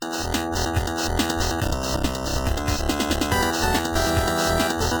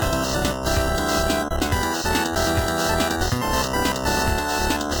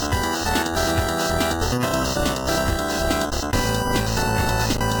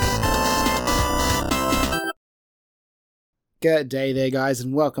Good day there, guys,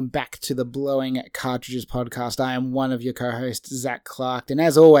 and welcome back to the Blowing Cartridges podcast. I am one of your co-hosts, Zach Clark, and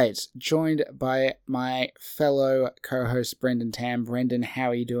as always, joined by my fellow co-host, Brendan Tam. Brendan, how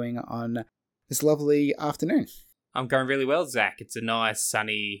are you doing on this lovely afternoon? I'm going really well, Zach. It's a nice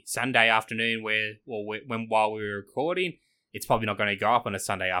sunny Sunday afternoon while we were recording. It's probably not going to go up on a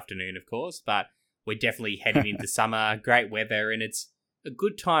Sunday afternoon, of course, but we're definitely heading into summer, great weather, and it's a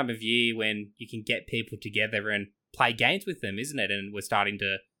good time of year when you can get people together and play games with them, isn't it? And we're starting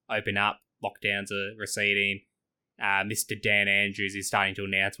to open up. Lockdowns are receding. Mr. Dan Andrews is starting to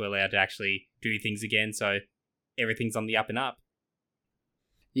announce we're allowed to actually do things again, so everything's on the up and up.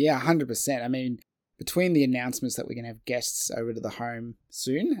 Yeah, 100%. I mean, between the announcements that we're going to have guests over to the home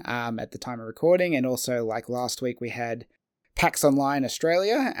soon at the time of recording, and also like last week we had PAX Online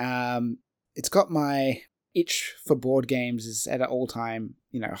Australia, it's got my itch for board games is at an all-time,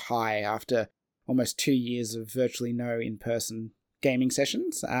 high after almost 2 years of virtually no in-person gaming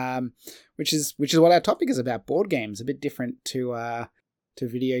sessions, which is what our topic is about, board games, a bit different to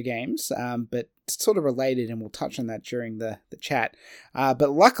video games, but sort of related, and we'll touch on that during the chat.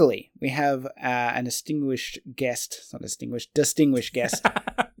 But luckily, we have an distinguished guest,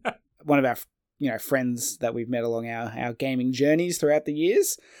 one of our friends that we've met along our gaming journeys throughout the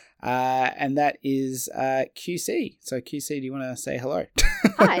years, and that is QC. So QC, do you want to say hello?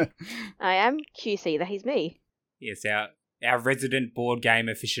 Hi, I am QC. That is me. Yes, our resident board game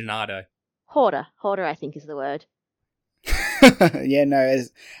aficionado. Hoarder, I think is the word. Yeah, no.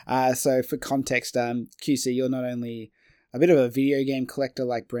 So for context, QC, you're not only a bit of a video game collector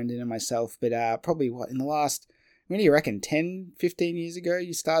like Brendan and myself, but probably in the last, when do you reckon, 10, 15 years ago,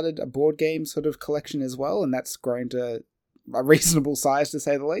 you started a board game sort of collection as well, and that's grown to a reasonable size, to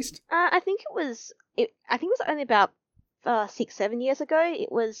say the least. I think it was only about 6-7 years ago.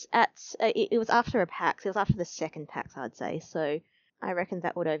 It was after a PAX. It was after the second PAX, I'd say. So I reckon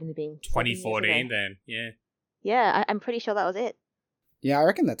that would have only been 2014 then. Yeah, I'm pretty sure that was it. Yeah, I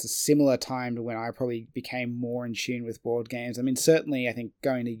reckon that's a similar time to when I probably became more in tune with board games. I mean, certainly I think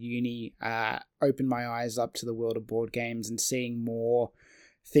going to uni opened my eyes up to the world of board games and seeing more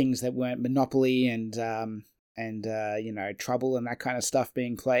things that weren't Monopoly and Trouble and that kind of stuff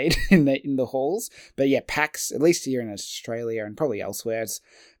being played in the halls. But yeah, PAX, at least here in Australia and probably elsewhere, it's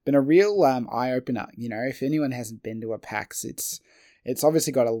been a real eye-opener. If anyone hasn't been to a PAX, it's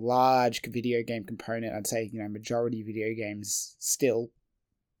obviously got a large video game component. I'd say, majority video games still,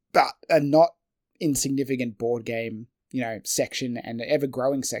 but a not insignificant board game, section, and an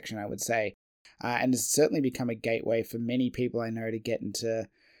ever-growing section, I would say. And it's certainly become a gateway for many people I know to get into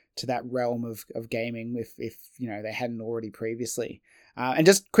that realm of gaming if they hadn't already previously. And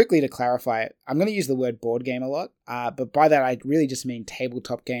just quickly to clarify, I'm going to use the word board game a lot, but by that I really just mean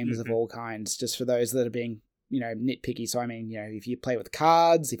tabletop games of all kinds, just for those that are being nitpicky. So I mean, if you play with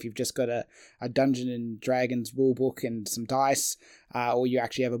cards, if you've just got a Dungeons and Dragons rule book and some dice, or you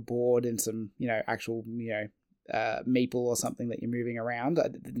actually have a board and some actual meeple or something that you're moving around,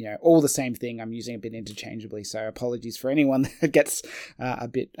 all the same thing. I'm using a bit interchangeably, so apologies for anyone that gets a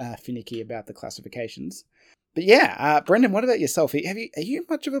bit finicky about the classifications. But yeah, Brendan, what about yourself? Are you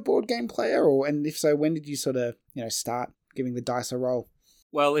much of a board game player, and if so, when did you sort of start giving the dice a roll?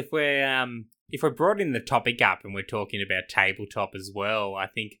 Well, if we're broadening the topic up and we're talking about tabletop as well, I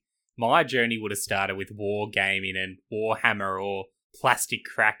think my journey would have started with wargaming and Warhammer, or plastic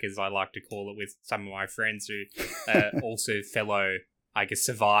crack, as I like to call it, with some of my friends who are also fellow,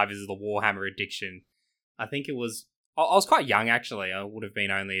 survivors of the Warhammer addiction. I think I was quite young, actually. I would have been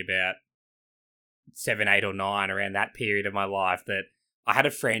only about 7, 8 or 9, around that period of my life, that I had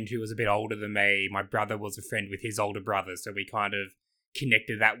a friend who was a bit older than me. My brother was a friend with his older brother, so we kind of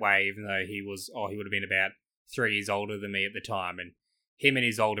connected that way, even though he would have been about 3 years older than me at the time, and him and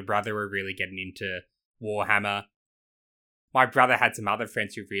his older brother were really getting into Warhammer. My brother had some other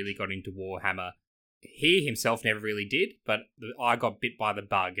friends who really got into Warhammer. He himself never really did, but I got bit by the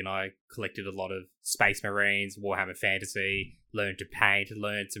bug, and I collected a lot of Space Marines, Warhammer Fantasy, learned to paint,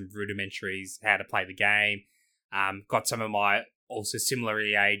 learned some rudimentaries, how to play the game. Got some of my also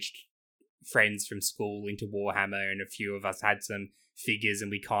similarly aged friends from school into Warhammer, and a few of us had some figures,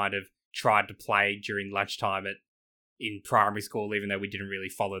 and we kind of tried to play during lunchtime in primary school, even though we didn't really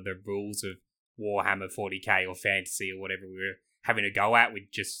follow the rules of Warhammer 40k or fantasy or whatever we were having to go at. We'd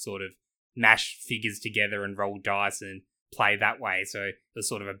just sort of mash figures together and roll dice and play that way. So it was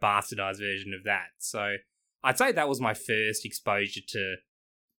sort of a bastardized version of that. So I'd say that was my first exposure to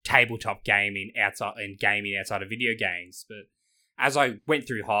tabletop gaming outside of video games. But as I went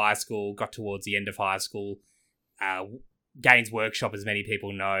through high school, got towards the end of high school, Games Workshop, as many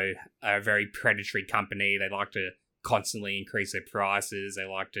people know, are a very predatory company. They like to constantly increase their prices. They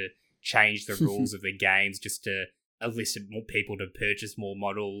like to change the rules of the games just to elicit more people to purchase more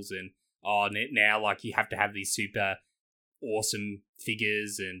models. And now like you have to have these super awesome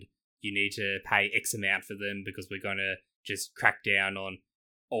figures and you need to pay X amount for them because we're going to just crack down on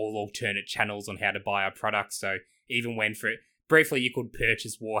all alternate channels on how to buy our products. So even when briefly you could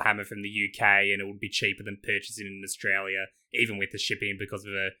purchase Warhammer from the UK and it would be cheaper than purchasing in Australia, even with the shipping, because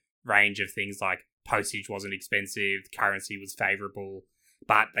of a range of things like postage wasn't expensive, currency was favourable.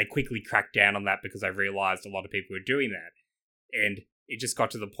 But they quickly cracked down on that because they realised a lot of people were doing that. And it just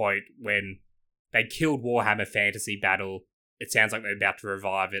got to the point when they killed Warhammer Fantasy Battle. It sounds like they're about to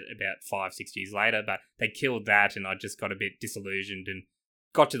revive it about 5-6 years later, but they killed that and I just got a bit disillusioned and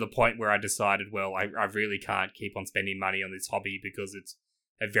got to the point where I decided, well, I really can't keep on spending money on this hobby because it's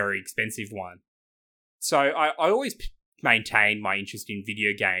a very expensive one. So I always maintained my interest in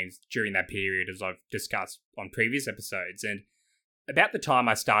video games during that period, as I've discussed on previous episodes. And about the time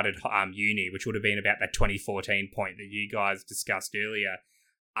I started uni, which would have been about that 2014 point that you guys discussed earlier,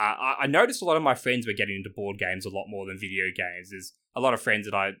 I noticed a lot of my friends were getting into board games a lot more than video games. There's a lot of friends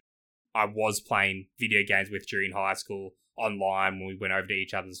that I was playing video games with during high school online when we went over to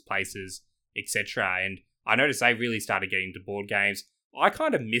each other's places, etc. And I noticed they really started getting into board games. I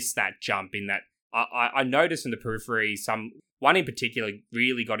kind of missed that jump in that I noticed in the periphery one in particular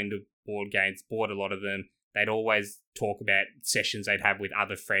really got into board games, bought a lot of them. They'd always talk about sessions they'd have with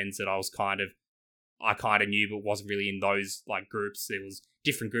other friends that I kind of knew but wasn't really in those like groups. There was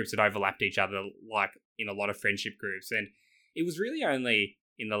different groups that overlapped each other, like in a lot of friendship groups. And it was really only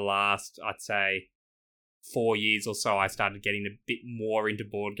in the last, I'd say, 4 years or so I started getting a bit more into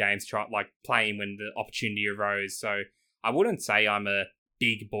board games, like playing when the opportunity arose. So I wouldn't say I'm a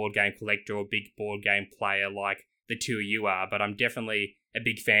big board game collector or big board game player like the two of you are, but I'm definitely a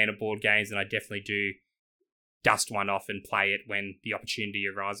big fan of board games and I definitely do dust one off and play it when the opportunity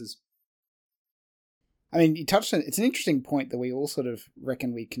arises. I mean, you touched on it's an interesting point that we all sort of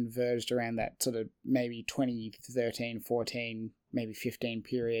reckon we converged around that sort of maybe 2013, 14, maybe 15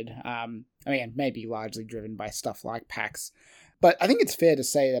 period. I mean, maybe largely driven by stuff like PAX. But I think it's fair to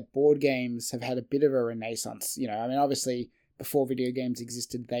say that board games have had a bit of a renaissance. You know, I mean, obviously, before video games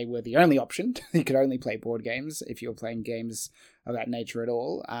existed, they were the only option. You could only play board games if you were playing games of that nature at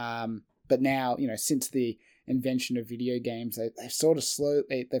all. But now, you know, since the invention of video games, they've sort of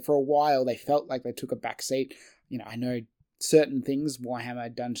slowly, for a while, they felt like they took a backseat. You know, I know certain things,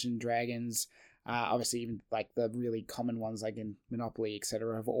 Warhammer, Dungeons & Dragons, obviously even like the really common ones like in Monopoly,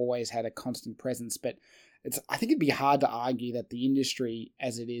 etc., have always had a constant presence. But I think it'd be hard to argue that the industry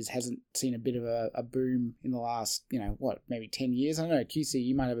as it is hasn't seen a bit of a boom in the last, maybe 10 years. I don't know, QC,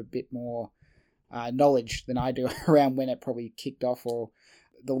 you might have a bit more knowledge than I do around when it probably kicked off or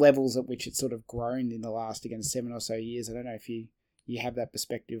the levels at which it's sort of grown in the last, 7 or so years. I don't know if you have that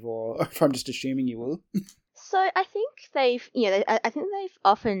perspective or if I'm just assuming you will. So I think I think they've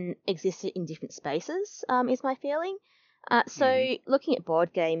often existed in different spaces, is my feeling. Looking at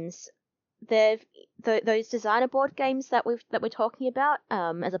board games, those designer board games that we're talking about,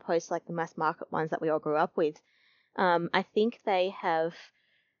 as opposed to like the mass market ones that we all grew up with. I think they've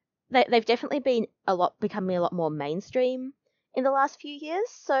definitely been becoming a lot more mainstream in the last few years.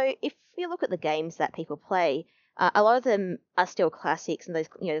 So if you look at the games that people play, a lot of them are still classics, and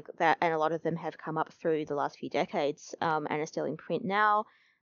and a lot of them have come up through the last few decades, and are still in print now.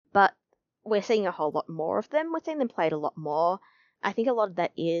 But we're seeing a whole lot more of them. We're seeing them played a lot more. I think a lot of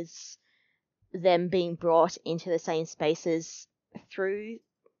that is them being brought into the same spaces through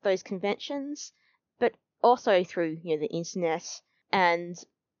those conventions, but also through the internet, and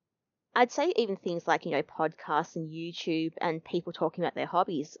I'd say even things like podcasts and YouTube and people talking about their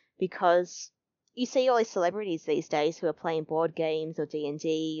hobbies, because you see all these celebrities these days who are playing board games or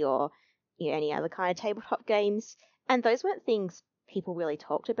D&D or any other kind of tabletop games, and those weren't things people really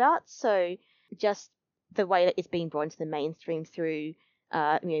talked about. So just the way that it's being brought into the mainstream through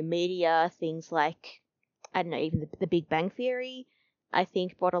media, things like, I don't know, even the Big Bang Theory, I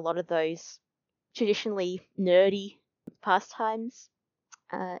think brought a lot of those traditionally nerdy pastimes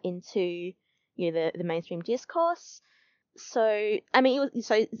into the mainstream discourse. So I mean,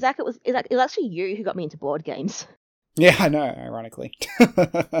 Zach, it was actually you who got me into board games. Yeah, I know. Ironically.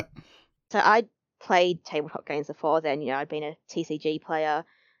 So I played tabletop games before then. I'd been a TCG player,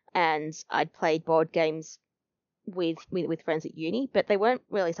 and I'd played board games with friends at uni, but they weren't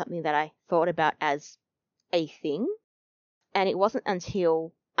really something that I thought about as a thing. And it wasn't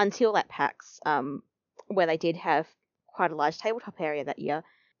until at PAX, where they did have quite a large tabletop area that year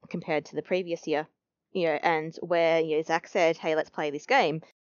compared to the previous year, and where Zach said, "Hey, let's play this game."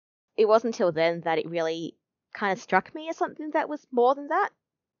 It wasn't until then that it really kind of struck me as something that was more than that.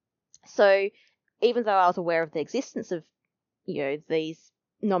 So even though I was aware of the existence of, these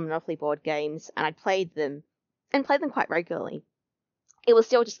non-Monopoly board games, and I'd played them quite regularly, it was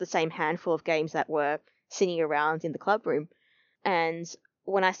still just the same handful of games that were sitting around in the club room. And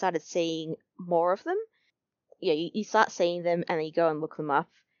when I started seeing more of them, you start seeing them and then you go and look them up,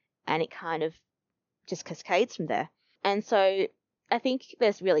 and it kind of just cascades from there. And so I think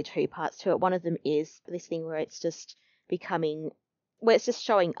there's really two parts to it. One of them is this thing where it's just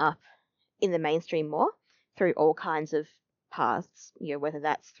showing up in the mainstream more through all kinds of paths, whether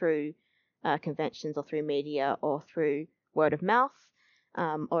that's through conventions or through media or through word of mouth,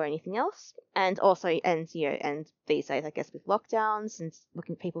 or anything else. And also, and these days, I guess with lockdowns and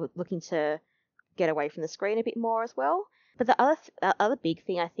people looking to get away from the screen a bit more as well. But the other big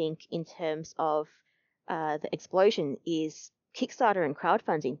thing I think in terms of the explosion is Kickstarter and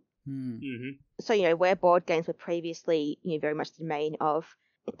crowdfunding. Mm-hmm. So where board games were previously very much the domain of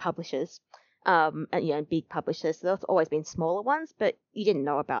publishers, and big publishers. So there's always been smaller ones, but you didn't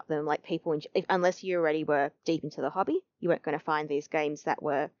know about them. Like people, unless you already were deep into the hobby, you weren't going to find these games that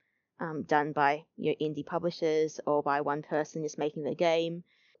were done by indie publishers or by one person just making the game.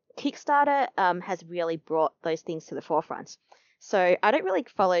 Kickstarter has really brought those things to the forefront. So I don't really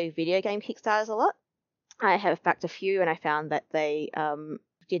follow video game Kickstarters a lot. I have backed a few, and I found that they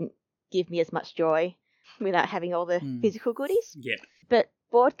didn't give me as much joy without having all the physical goodies. Yeah. But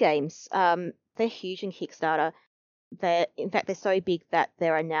board games, they're huge in Kickstarter. They're so big that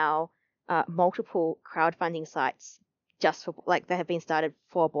there are now multiple crowdfunding sites just for, they have been started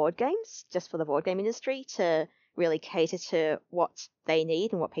for board games, just for the board game industry to really cater to what they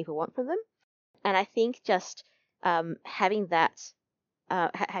need and what people want from them. And I think just having that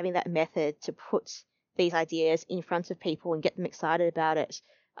method to put these ideas in front of people and get them excited about it,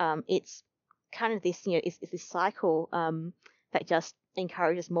 it's kind of this, it's this cycle that just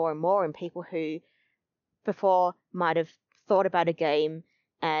encourages more and more, and people who before might have thought about a game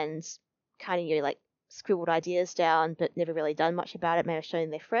and kind of scribbled ideas down but never really done much about it, may have shown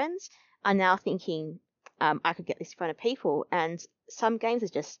their friends, are now thinking, I could get this in front of people. And some games are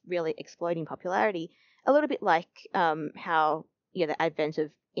just really exploding popularity, a little bit like how the advent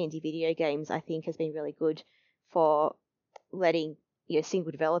of indie video games, I think, has been really good for letting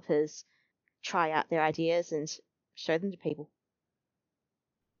single developers try out their ideas and show them to people.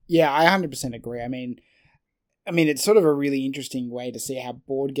 Yeah, I 100% agree. I mean, it's sort of a really interesting way to see how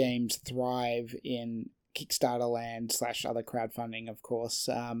board games thrive in Kickstarter land / other crowdfunding, of course.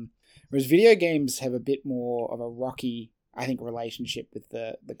 Whereas video games have a bit more of a rocky, I think, relationship with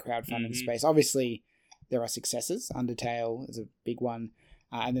the crowdfunding space. Obviously, there are successes. Undertale is a big one.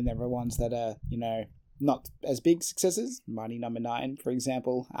 And then there are ones that are, not as big successes. Mighty Number 9, for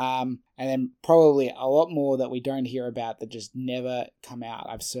example. And then probably a lot more that we don't hear about that just never come out.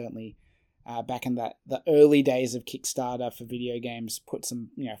 I've certainly, back in the early days of Kickstarter for video games, put some,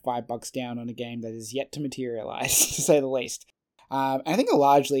 $5 down on a game that is yet to materialize, to say the least. And I think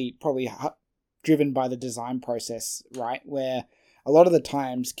largely probably driven by the design process, right? Where a lot of the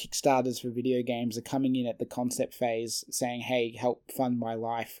times Kickstarters for video games are coming in at the concept phase saying, hey, help fund my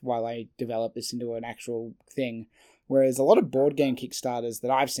life while I develop this into an actual thing. Whereas a lot of board game Kickstarters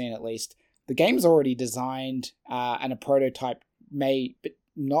that I've seen, at least, the game's already designed and a prototype may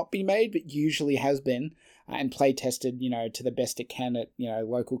not be made, but usually has been, and play tested, to the best it can at,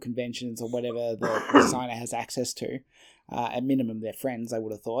 local conventions or whatever the designer has access to. At minimum, their friends, I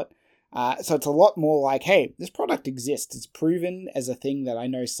would have thought. So it's a lot more like, hey, this product exists. It's proven as a thing that I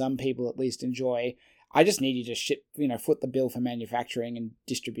know some people at least enjoy. I just need you to foot the bill for manufacturing and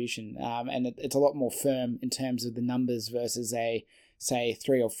distribution. And it's a lot more firm in terms of the numbers versus a, say,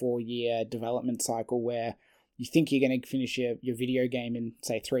 3 or 4 year development cycle where you think you're going to finish your video game in,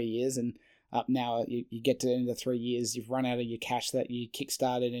 say, 3 years, and now you get to the end of the 3 years, you've run out of your cash that you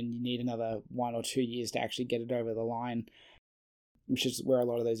kickstarted, and you need another 1 or 2 years to actually get it over the line, which is where a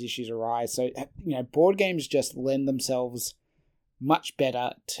lot of those issues arise. So, board games just lend themselves much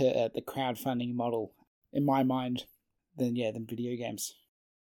better to the crowdfunding model, in my mind, than video games.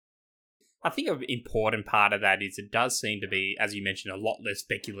 I think an important part of that is it does seem to be, as you mentioned, a lot less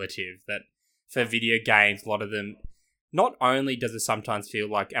speculative. That for video games, a lot of them, not only does it sometimes feel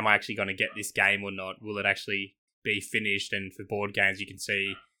like, am I actually going to get this game or not? Will it actually be finished? And for board games, you can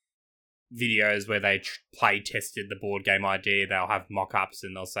see videos where they play tested the board game idea. They'll have mock-ups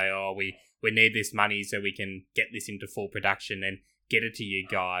and they'll say, oh, we need this money so we can get this into full production and get it to you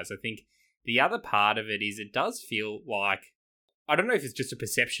guys. I think the other part of it is it does feel like, I don't know if it's just a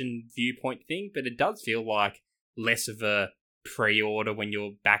perception viewpoint thing, but it does feel like less of a pre-order when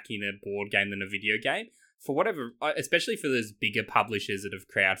you're backing a board game than a video game. for whatever, especially for those bigger publishers that have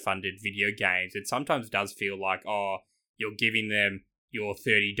crowdfunded video games, it sometimes does feel like, oh, you're giving them your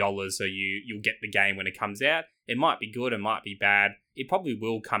 $30 so you'll get the game when it comes out. It might be good, it might be bad. It probably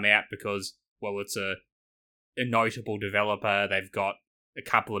will come out because, well, it's a notable developer. They've got a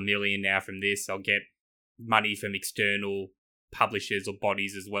couple of million now from this. They'll get money from external publishers or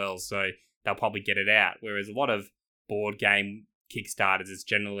bodies as well, so they'll probably get it out. Whereas a lot of board game Kickstarters is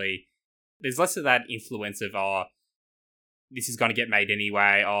generally, there's less of that influence of, oh, this is going to get made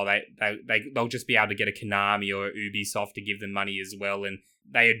anyway. Oh, they'll just be able to get a Konami or Ubisoft to give them money as well. And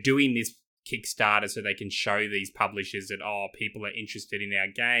they are doing this Kickstarter so they can show these publishers that, oh, people are interested in our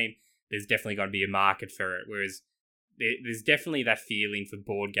game. There's definitely going to be a market for it. Whereas there's definitely that feeling for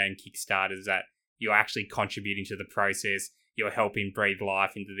board game Kickstarters that you're actually contributing to the process. You're helping breathe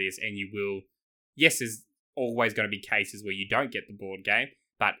life into this, and you will. Yes, there's always going to be cases where you don't get the board game,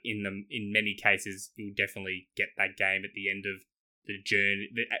 but in many cases, you'll definitely get that game at the end of the journey,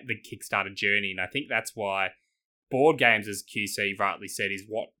 the Kickstarter journey. And I think that's why board games, as QC rightly said, is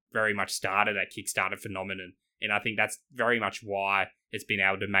what very much started that Kickstarter phenomenon. And I think that's very much why it's been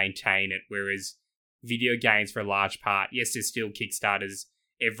able to maintain it. Whereas video games, for a large part, yes, there's still Kickstarters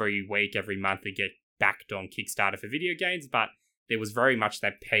every week, every month that get backed on Kickstarter for video games, but there was very much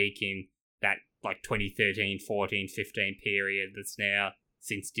that peak in that like 2013, 14, 15 period that's now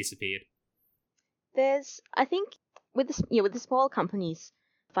since disappeared. I think, with the small companies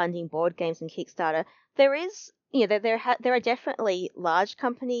funding board games and Kickstarter, there is, there are definitely large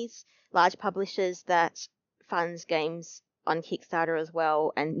companies, large publishers that funds games on Kickstarter as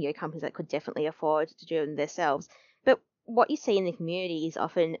well, and companies that could definitely afford to do them themselves. But what you see in the community is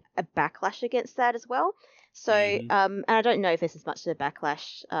often a backlash against that as well. So, and I don't know if there's as much of a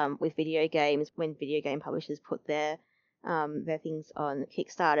backlash with video games when video game publishers put their things on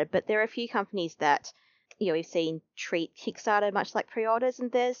Kickstarter, but there are a few companies that we've seen treat Kickstarter much like pre-orders,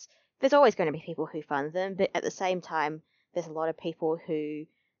 and there's always going to be people who fund them, but at the same time, there's a lot of people who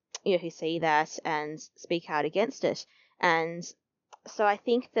who see that and speak out against it. And so I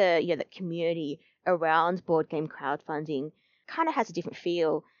think the community around board game crowdfunding kind of has a different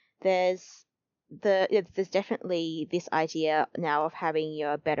feel. There's definitely this idea now of having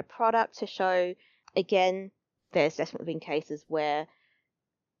a better product to show. Again, there's definitely been cases where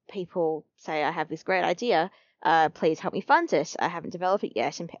people say, I have this great idea, please help me fund it. I haven't developed it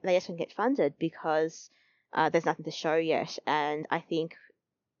yet, and they just don't get funded because there's nothing to show yet. And I think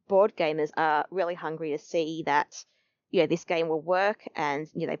board gamers are really hungry to see that this game will work, and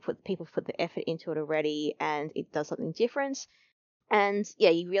people put the effort into it already, and it does something different. And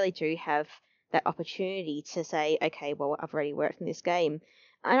you really do have that opportunity to say, okay, well, I've already worked in this game.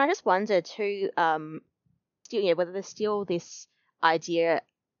 And I just wonder too, whether there's still this idea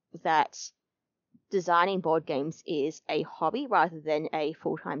that designing board games is a hobby rather than a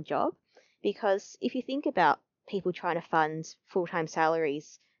full-time job. Because if you think about people trying to fund full-time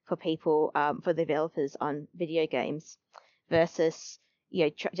salaries for people, for developers on video games, versus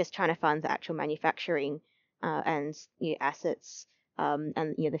just trying to fund the actual manufacturing and assets,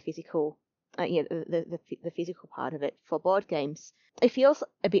 and the physical, the physical part of it for board games, it feels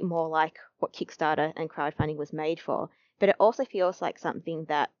a bit more like what Kickstarter and crowdfunding was made for. But it also feels like something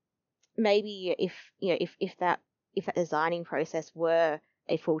that maybe if that designing process were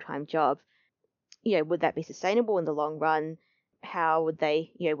a full-time job, would that be sustainable in the long run? How would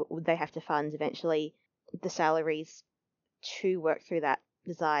they, would they have to fund eventually the salaries to work through that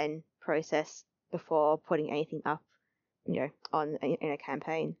design process before putting anything up, on in a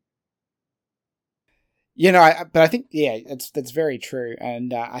campaign? But I think that's very true,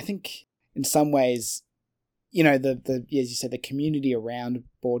 and I think in some ways, the as you said, the community around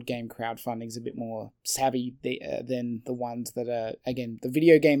board game crowdfunding is a bit more savvy than the ones that are, again, the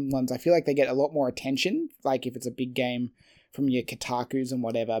video game ones. I feel like they get a lot more attention, like if it's a big game from your Kotakus and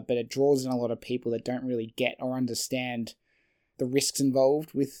whatever, but it draws in a lot of people that don't really get or understand the risks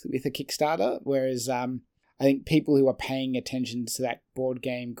involved with a Kickstarter, whereas I think people who are paying attention to that board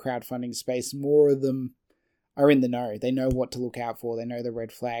game crowdfunding space, more of them are in the know. They know what to look out for. They know the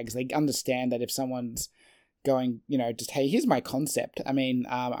red flags. They understand that if someone's going, just, hey, here's my concept. I mean,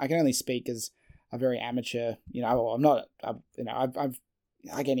 I can only speak as a very amateur, I'm not, I've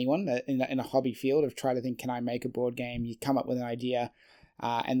like anyone in a hobby field, I've tried to think, can I make a board game? You come up with an idea,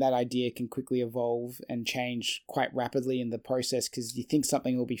 and that idea can quickly evolve and change quite rapidly in the process because you think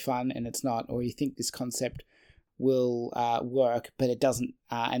something will be fun and it's not, or you think this concept will work, but it doesn't.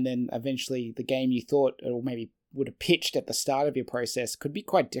 And then eventually the game you thought or maybe would have pitched at the start of your process could be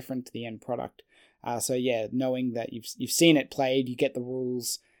quite different to the end product. So yeah, knowing that you've seen it played, you get the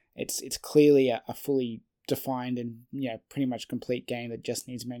rules. It's clearly a fully defined and pretty much complete game that just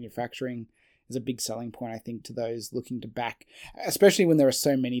needs manufacturing is a big selling point, I think, to those looking to back, especially when there are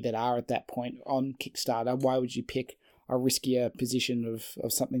so many that are at that point on Kickstarter. Why would you pick a riskier position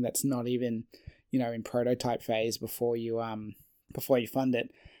of something that's not even in prototype phase before you fund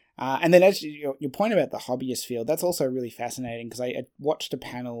it? And then as your point about the hobbyist field, that's also really fascinating, because I watched a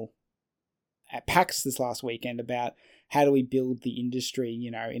panel at PAX this last weekend about how do we build the industry,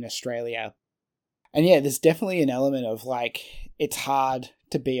 in Australia. And yeah, there's definitely an element of like, it's hard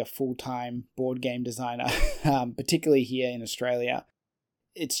to be a full-time board game designer, particularly here in Australia.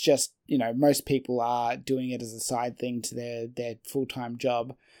 It's just, most people are doing it as a side thing to their full-time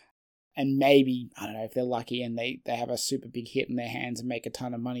job. And maybe, I don't know, if they're lucky and they have a super big hit in their hands and make a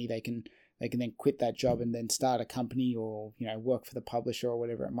ton of money, they can then quit that job and then start a company or, work for the publisher or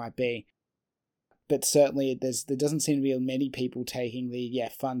whatever it might be. But certainly there doesn't seem to be many people taking the,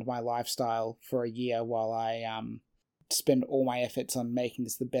 fund my lifestyle for a year while I spend all my efforts on making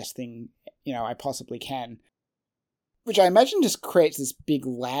this the best thing, I possibly can. Which I imagine just creates this big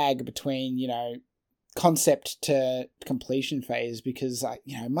lag between, concept to completion phase, because,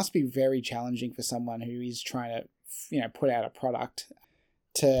 it must be very challenging for someone who is trying to, put out a product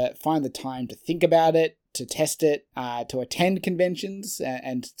to find the time to think about it, to test it, to attend conventions,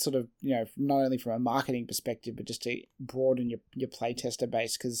 and sort of, not only from a marketing perspective, but just to broaden your playtester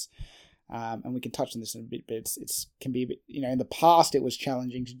base. Because, and we can touch on this in a bit, but it's can be a bit, in the past it was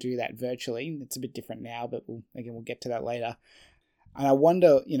challenging to do that virtually. It's a bit different now, but we'll get to that later. And I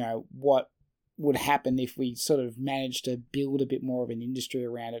wonder, what would happen if we sort of managed to build a bit more of an industry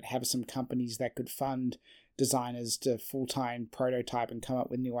around it, have some companies that could fund designers to full-time prototype and come up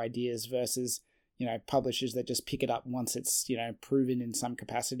with new ideas versus, publishers that just pick it up once it's, proven in some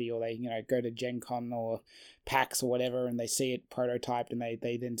capacity, or they, go to Gen Con or PAX or whatever and they see it prototyped and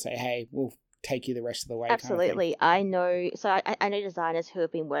they then say, hey, we'll take you the rest of the way. Absolutely. Kind of I know. So I know designers who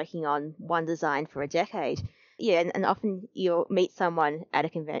have been working on one design for a decade. Yeah, and often you'll meet someone at a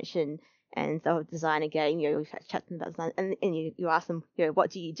convention and they'll design a game, you chat to them about design, and you ask them, what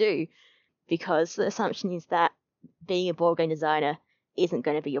do you do? Because the assumption is that being a board game designer isn't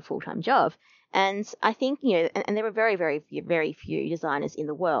going to be your full-time job. And I think, and there are very, very, very few designers in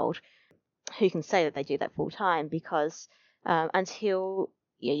the world who can say that they do that full-time, because until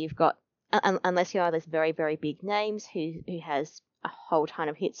you've got, unless you are those very, very big names who has a whole ton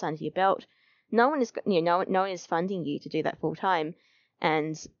of hits under your belt, no one is, no one is funding you to do that full-time.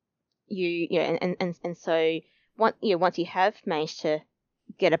 And so once you have managed to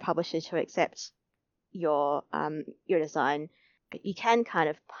get a publisher to accept your design, you can kind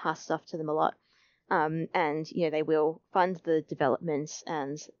of pass stuff to them a lot, and they will fund the development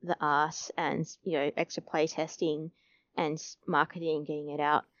and the art and extra play testing and marketing, getting it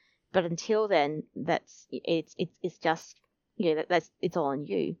out. But until then, it's just it's all on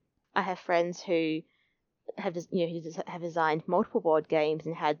you. I have friends who have have designed multiple board games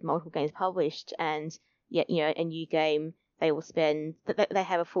and had multiple games published, and yet a new game they will spend. They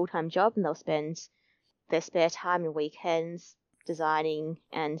have a full-time job and they'll spend their spare time and weekends designing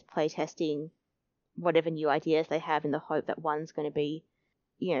and playtesting whatever new ideas they have, in the hope that one's going to be,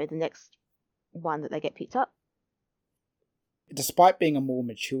 the next one that they get picked up. Despite being a more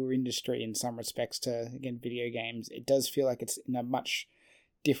mature industry in some respects to, again, video games, it does feel like it's in a much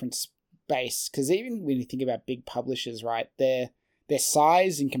different space. Because even when you think about big publishers, right, their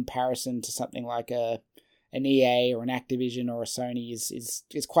size in comparison to something like an EA or an Activision or a Sony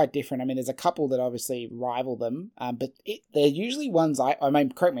is quite different. I mean, there's a couple that obviously rival them, but they're usually ones, I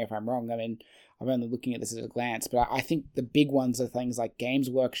mean, correct me if I'm wrong, I mean, I'm only looking at this at a glance, but I think the big ones are things like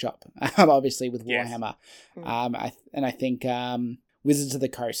Games Workshop, obviously with Warhammer, yes. I think Wizards of the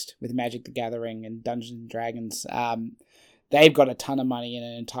Coast with Magic the Gathering and Dungeons and Dragons. They've got a ton of money and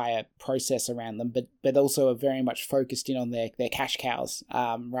an entire process around them, but also are very much focused in on their cash cows,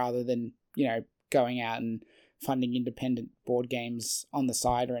 rather than, going out and funding independent board games on the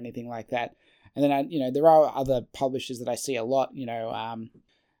side or anything like that. And then, there are other publishers that I see a lot,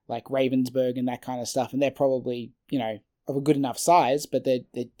 like Ravensburg and that kind of stuff. And they're probably, of a good enough size, but they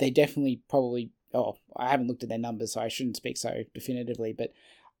definitely probably, I haven't looked at their numbers, so I shouldn't speak so definitively, but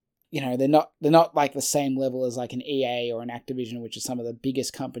they're not like the same level as like an EA or an Activision, which are some of the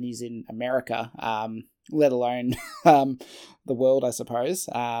biggest companies in America, let alone the world, I suppose.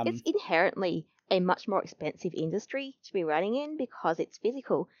 It's inherently a much more expensive industry to be running in because it's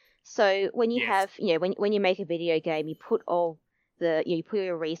physical. So when you have, when you make a video game, you put all you put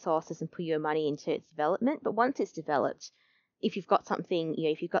your resources and put your money into its development. But once it's developed, if you've got something,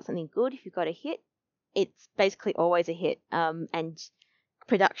 if you've got something good, if you've got a hit, it's basically always a hit. And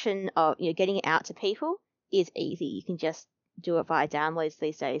production of, getting it out to people is easy. You can just do it via downloads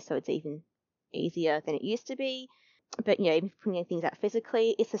these days, so it's even easier than it used to be. But even putting things out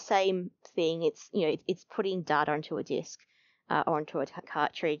physically, it's the same thing. It's it's putting data onto a disk or onto a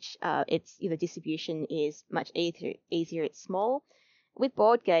cartridge. It's the distribution is much easier. It's small. With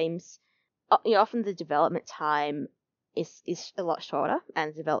board games, often the development time is a lot shorter,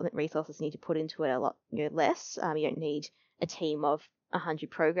 and the development resources you need to put into it a lot less. You don't need a team of 100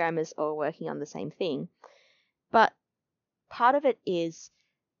 programmers all working on the same thing. But part of it is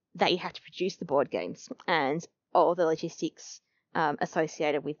that you have to produce the board games and all the logistics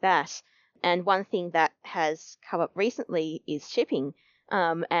associated with that. And one thing that has come up recently is shipping.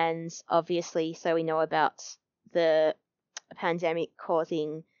 And obviously, so we know about the pandemic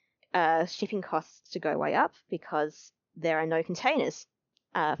causing shipping costs to go way up because there are no containers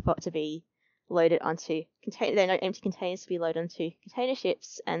to be loaded onto container. There are no empty containers to be loaded onto container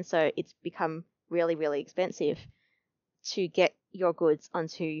ships, and so it's become really, really expensive to get your goods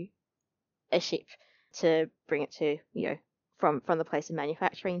onto a ship to bring it to from the place of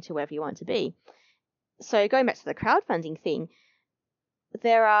manufacturing to wherever you want it to be. So going back to the crowdfunding thing,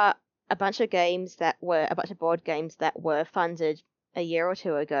 there are a bunch of board games that were funded a year or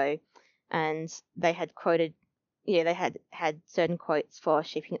two ago, and they had quoted, they had certain quotes for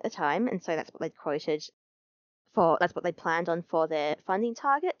shipping at the time, and so that's what they'd quoted for. That's what they planned on for their funding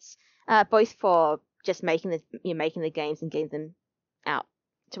targets, both for just making the games and getting them out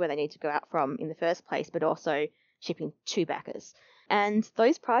to where they need to go out from in the first place, but also shipping to backers. And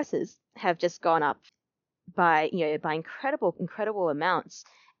those prices have just gone up by incredible amounts,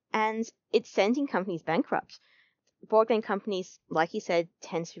 and it's sending companies bankrupt. Board game companies, like you said,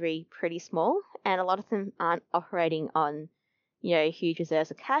 tend to be pretty small, and a lot of them aren't operating on huge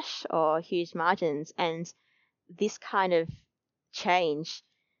reserves of cash or huge margins, and this kind of change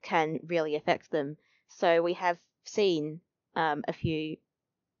can really affect them. So we have seen a few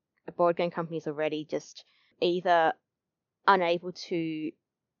board game companies already just either unable to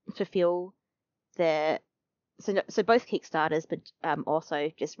fulfill their so both Kickstarters, but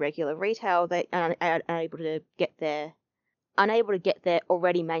also just regular retail, they are unable to get their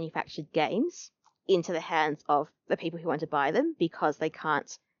already manufactured games into the hands of the people who want to buy them because they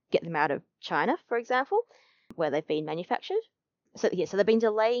can't get them out of China, for example, where they've been manufactured. So they've been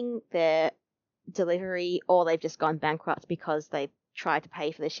delaying their delivery, or they've just gone bankrupt because they've tried to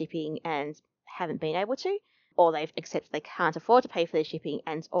pay for the shipping and haven't been able to, or they've accepted they can't afford to pay for the shipping,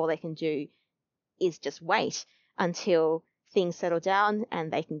 and all they can do is just wait until things settle down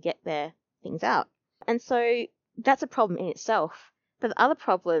and they can get their things out. And so that's a problem in itself. But the other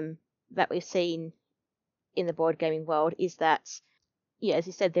problem that we've seen in the board gaming world is that, as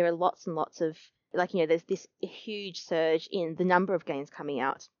you said, there are lots and lots of, there's this huge surge in the number of games coming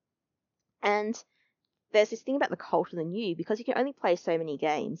out. And there's this thing about the cult of the new, because you can only play so many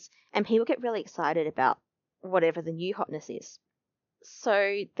games, and people get really excited about whatever the new hotness is.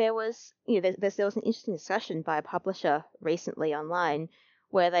 So there was, there was an interesting discussion by a publisher recently online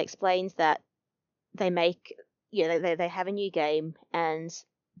where they explained that they make, they have a new game and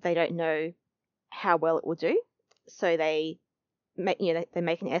they don't know how well it will do. So they make, they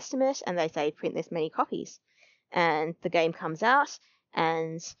make an estimate and they say print this many copies, and the game comes out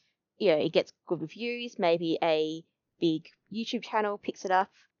and it gets good reviews. Maybe a big YouTube channel picks it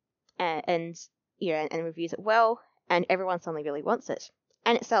up and reviews it well. And everyone suddenly really wants it.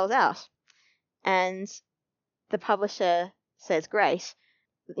 And it sells out. And the publisher says, great,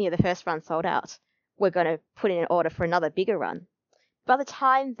 the first run sold out. We're going to put in an order for another bigger run. By the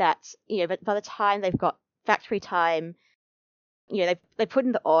time they've got factory time, they put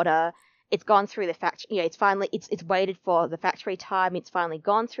in the order, it's gone through the factory, it's waited for the factory time, it's finally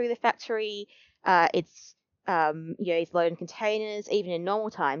gone through the factory, it's loading containers, even in normal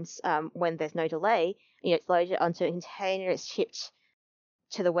times, when there's no delay. It's loaded onto a container, it's shipped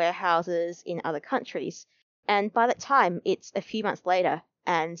to the warehouses in other countries. And by that time, it's a few months later,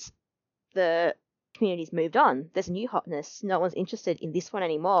 and the community's moved on. There's a new hotness. No one's interested in this one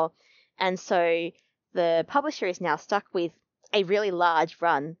anymore. And so the publisher is now stuck with a really large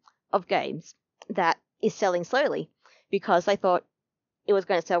run of games that is selling slowly because they thought it was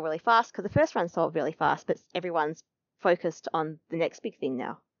going to sell really fast because the first run sold really fast, but everyone's focused on the next big thing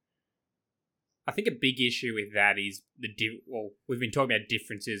now. I think a big issue with that is we've been talking about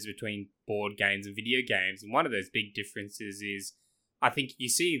differences between board games and video games, and one of those big differences is I think you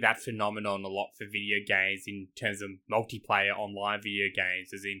see that phenomenon a lot for video games in terms of multiplayer online video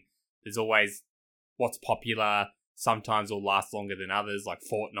games, as in there's always what's popular, sometimes will last longer than others, like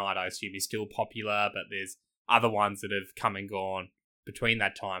Fortnite I assume is still popular, but there's other ones that have come and gone between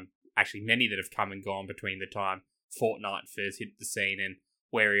that time. actually many that have come and gone between the time Fortnite first hit the scene and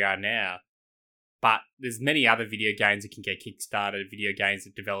where we are now. But there's many other video games that can get kickstarted, video games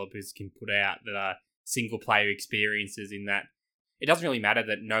that developers can put out that are single-player experiences in that it doesn't really matter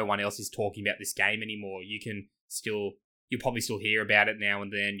that no one else is talking about this game anymore. You'll probably still hear about it now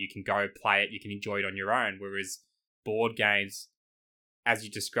and then. You can go play it. You can enjoy it on your own. Whereas board games, as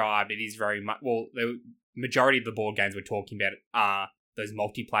you described, it is very much... Well, the majority of the board games we're talking about are those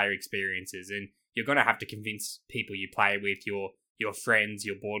multiplayer experiences. And you're going to have to convince people you play with, your friends,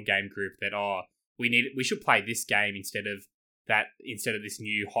 your board game group that, we should play this game instead of this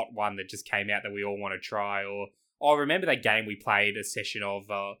new hot one that just came out that we all want to try. Or remember that game we played a session of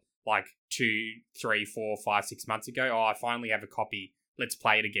like 2, 3, 4, 5, 6 months ago? I finally have a copy. Let's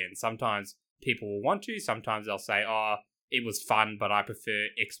play it again. Sometimes people will want to. Sometimes they'll say, it was fun, but I prefer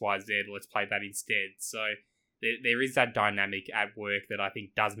X, Y, Z. Let's play that instead. So there is that dynamic at work that I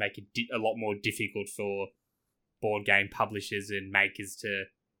think does make it a lot more difficult for board game publishers and makers to,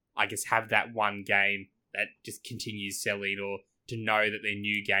 I guess, have that one game that just continues selling, or to know that their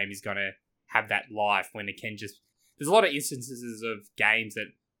new game is going to have that life when it can just... There's a lot of instances of games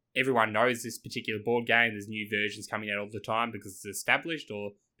that everyone knows this particular board game. There's new versions coming out all the time because it's established,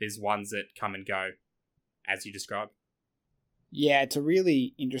 or there's ones that come and go, as you described. Yeah, it's a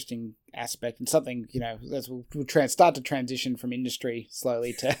really interesting aspect, and something, as we'll start to transition from industry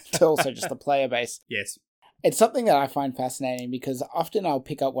slowly to also just the player base. Yes. It's something that I find fascinating because often I'll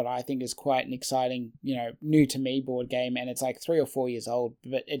pick up what I think is quite an exciting, new to me board game, and it's like 3 or 4 years old,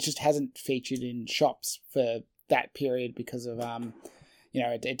 but it just hasn't featured in shops for that period because of,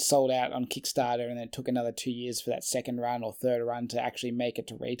 it sold out on Kickstarter, and then it took another 2 years for that second run or third run to actually make it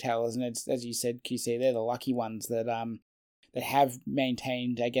to retailers. And it's, as you said, QC, they're the lucky ones that have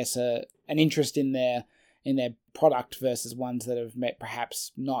maintained, I guess, an interest in their product versus ones that have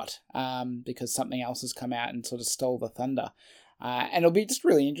perhaps not, because something else has come out and sort of stole the thunder. And it'll be just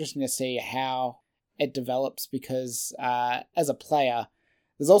really interesting to see how it develops because as a player,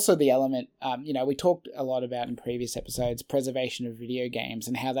 there's also the element, we talked a lot about in previous episodes, preservation of video games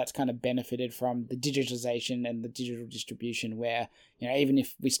and how that's kind of benefited from the digitization and the digital distribution where, even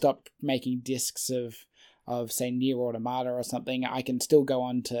if we stop making discs of say Nier Automata or something, I can still go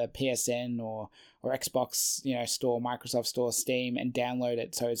on to PSN or Xbox, store, Microsoft Store, Steam, and download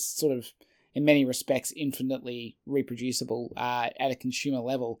it. So it's sort of, in many respects, infinitely reproducible at a consumer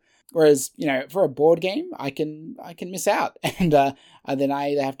level. Whereas, for a board game, I can miss out, and then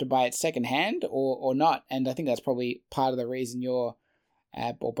I either have to buy it secondhand or not. And I think that's probably part of the reason you're,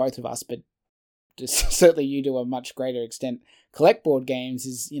 or both of us, but just certainly you to a much greater extent, collect board games.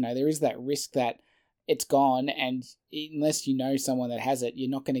 Is there is that risk that it's gone, and unless you know someone that has it, you're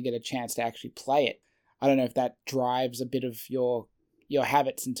not going to get a chance to actually play it. I don't know if that drives a bit of your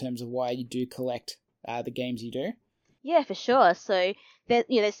habits in terms of why you do collect the games you do. Yeah, for sure. So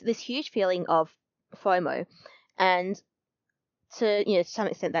there's this huge feeling of FOMO, and to some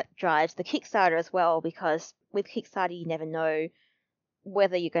extent that drives the Kickstarter as well, because with Kickstarter you never know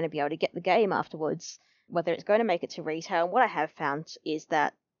whether you're going to be able to get the game afterwards, whether it's going to make it to retail. And what I have found is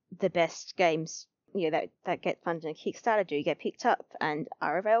that the best games that get funded in Kickstarter do get picked up and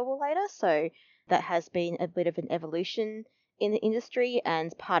are available later. So that has been a bit of an evolution in the industry,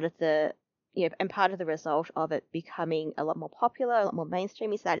 and part of the result of it becoming a lot more popular, a lot more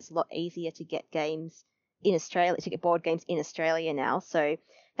mainstream, is that it's a lot easier to get games in Australia, to get board games in Australia now. So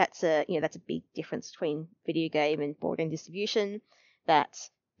that's a big difference between video game and board game distribution. That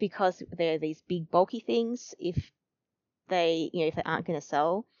because they're these big bulky things, if they aren't going to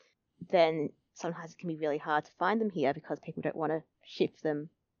sell, then sometimes it can be really hard to find them here because people don't want to ship them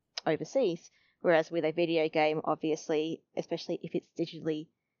overseas. Whereas with a video game, obviously, especially if it's digitally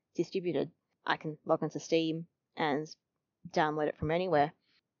distributed, I can log onto Steam and download it from anywhere.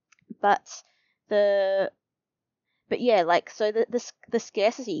 But the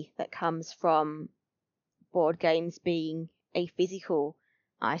scarcity that comes from board games being a physical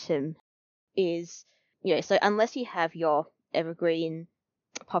item is, so unless you have your evergreen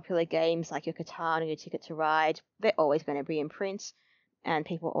popular games like your Catan or your Ticket to Ride, they're always going to be in print and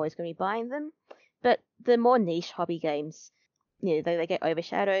people are always going to be buying them. But the more niche hobby games, they get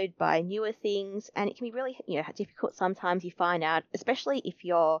overshadowed by newer things, and it can be really difficult sometimes. You find out, especially if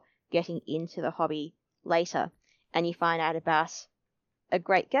you're getting into the hobby later and you find out about a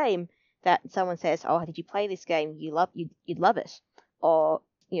great game that someone says, "Oh, did you play this game? You'd love it." Or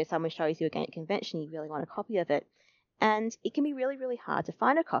someone shows you a game at convention, you really want a copy of it. And it can be really, really hard to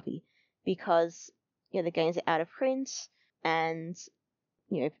find a copy because, the games are out of print and,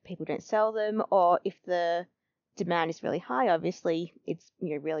 people don't sell them, or if the demand is really high, obviously it's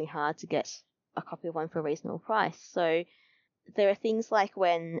really hard to get a copy of one for a reasonable price. So there are things like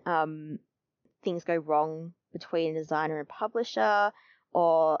when things go wrong between a designer and publisher,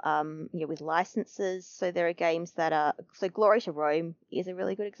 or with licenses. So there are games that are Glory to Rome is a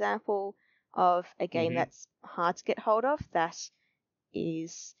really good example of a game that's hard to get hold of, that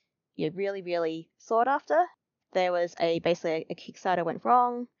is really, really sought after. There was basically a Kickstarter went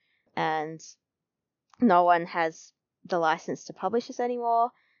wrong, and no one has the license to publish this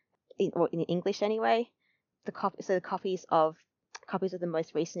anymore, or in English anyway. The copies of the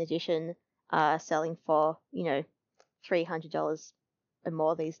most recent edition are selling for $300 and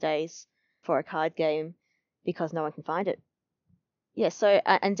more these days for a card game because no one can find it. Yeah, so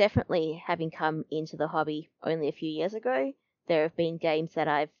and definitely having come into the hobby only a few years ago, there have been games that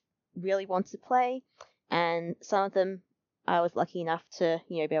I've really wanted to play, and some of them I was lucky enough to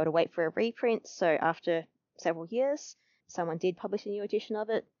be able to wait for a reprint. So after several years, someone did publish a new edition of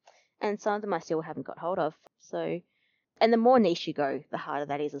it, and some of them I still haven't got hold of. So, and the more niche you go, the harder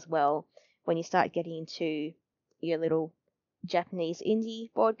that is as well. When you start getting into your little Japanese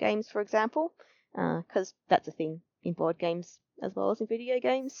indie board games, for example, because that's a thing in board games as well as in video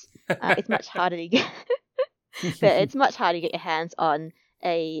games. It's much harder to get, but it's much harder to get your hands on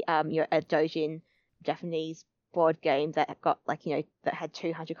a dojin Japanese board game that got that had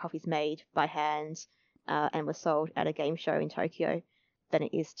 200 copies made by hand and was sold at a game show in Tokyo than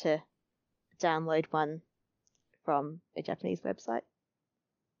it is to download one from a Japanese website.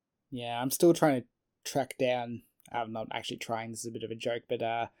 Yeah, I'm still trying to track down. I'm not actually trying. This is a bit of a joke, but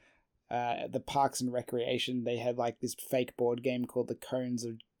the Parks and Recreation, they had like this fake board game called the Cones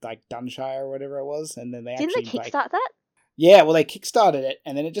of like Dunshire or whatever it was, and then Didn't they kickstart that? Yeah, well, they kickstarted it,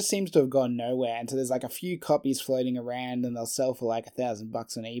 and then it just seems to have gone nowhere. And so there's like a few copies floating around, and they'll sell for like $1,000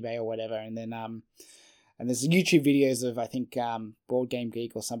 on eBay or whatever. And then and there's YouTube videos of I think Board Game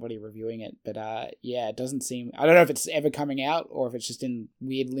Geek or somebody reviewing it. But yeah, it doesn't seem. I don't know if it's ever coming out or if it's just in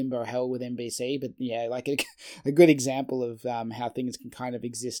weird limbo hell with NBC. But yeah, like a good example of how things can kind of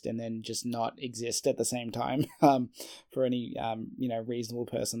exist and then just not exist at the same time. For any reasonable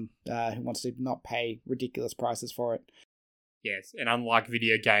person who wants to not pay ridiculous prices for it. Yes, and unlike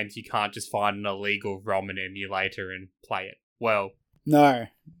video games, you can't just find an illegal ROM and emulator and play it. Well, no.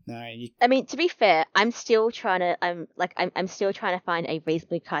 I mean, to be fair, I'm still trying to find a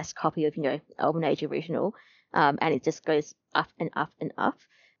reasonably priced copy of Elven Age Original, and it just goes up and up and up.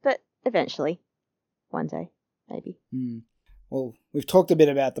 But eventually, one day, maybe. Well, we've talked a bit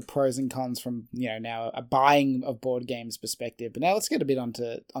about the pros and cons from now a buying of board games perspective, but now let's get a bit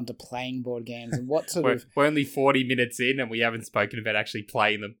onto playing board games and what sort of. We're only 40 minutes in, and we haven't spoken about actually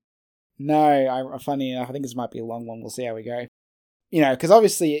playing them. No, funny enough, I think this might be a long one. We'll see how we go. Because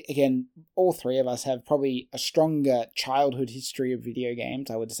obviously, again, all three of us have probably a stronger childhood history of video games,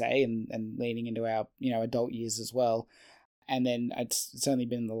 I would say, and leading into our adult years as well. And then it's only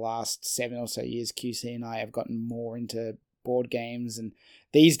been the last 7 or so years QC and I have gotten more into board games, and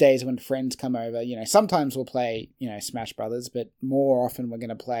these days when friends come over, sometimes we'll play Smash Brothers, but more often we're going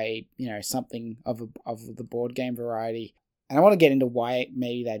to play something of the board game variety. And I want to get into why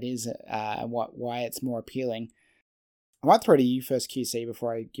maybe that is, and why it's more appealing. I might throw to you first, QC,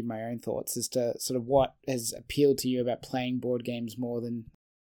 before I give my own thoughts as to sort of what has appealed to you about playing board games more than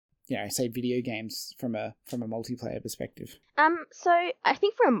say video games from a multiplayer perspective. So I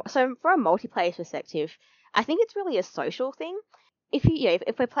think from a multiplayer perspective, I think it's really a social thing. If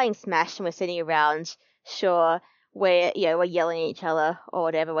if we're playing Smash and we're sitting around, sure, we're yelling at each other or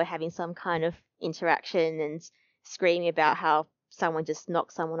whatever, we're having some kind of interaction and screaming about how someone just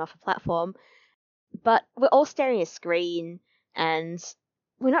knocked someone off a platform. But we're all staring at a screen and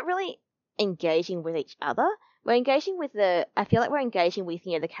we're not really engaging with each other. We're engaging with I feel like we're engaging with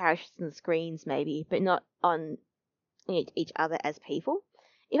the characters and the screens maybe, but not on each other as people.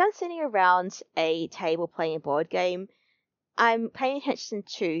 If I'm sitting around a table playing a board game, I'm paying attention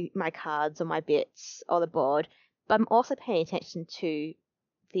to my cards or my bits or the board, but I'm also paying attention to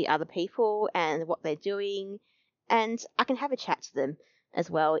the other people and what they're doing, and I can have a chat to them as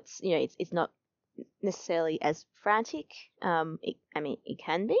well. It's it's not necessarily as frantic. It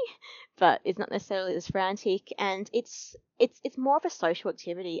can be, but it's not necessarily as frantic, and it's more of a social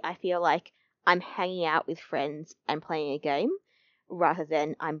activity. I feel like I'm hanging out with friends and playing a game rather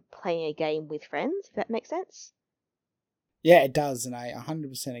than I'm playing a game with friends, if that makes sense. Yeah, it does, and I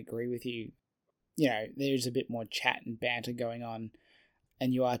 100% agree with you. There's a bit more chat and banter going on,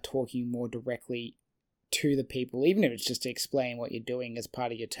 and you are talking more directly to the people, even if it's just to explain what you're doing as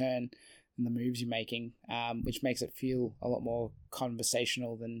part of your turn and the moves you're making, which makes it feel a lot more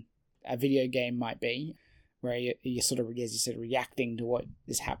conversational than a video game might be. where you're sort of, as you said, reacting to what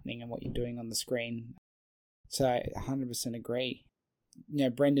is happening and what you're doing on the screen. So I 100% agree.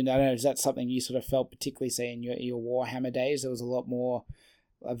 Brendan, I don't know, is that something you sort of felt particularly, say, in your Warhammer days? There was a lot more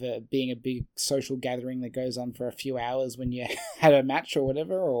of being a big social gathering that goes on for a few hours when you had a match or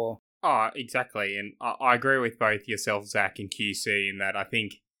whatever, or? Oh, exactly. And I agree with both yourself, Zach, and QC in that I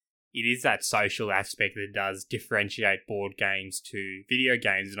think it is that social aspect that does differentiate board games to video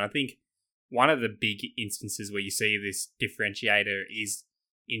games. And I think one of the big instances where you see this differentiator is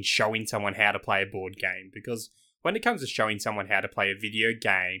in showing someone how to play a board game. Because when it comes to showing someone how to play a video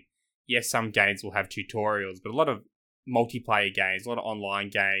game, yes, some games will have tutorials, but a lot of multiplayer games, a lot of online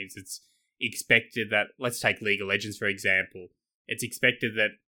games, it's expected that, let's take League of Legends for example, it's expected that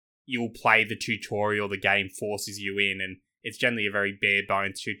you'll play the tutorial the game forces you in, and it's generally a very bare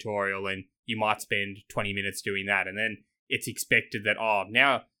bones tutorial, and you might spend 20 minutes doing that, and then it's expected that,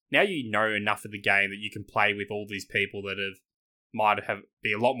 now you know enough of the game that you can play with all these people that might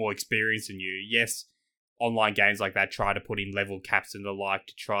be a lot more experienced than you. Yes, online games like that try to put in level caps and the like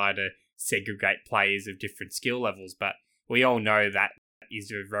to try to segregate players of different skill levels, but we all know that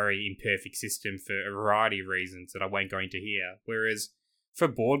is a very imperfect system for a variety of reasons that I won't go into here. Whereas for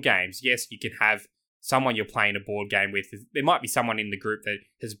board games, yes, you can have someone you're playing a board game with. There might be someone in the group that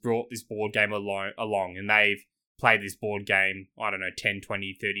has brought this board game along and they've played this board game, 10,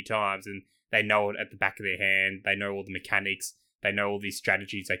 20, 30 times, and they know it at the back of their hand. They know all the mechanics. They know all these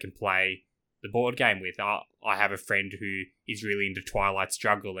strategies they can play the board game with. I have a friend who is really into Twilight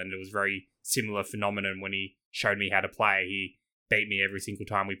Struggle, and it was a very similar phenomenon when he showed me how to play. He beat me every single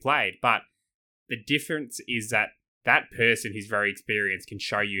time we played. But the difference is that person who's very experienced can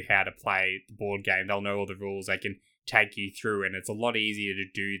show you how to play the board game. They'll know all the rules. They can take you through, and it's a lot easier to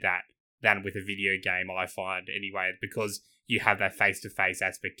do that than with a video game, I find, anyway, because you have that face-to-face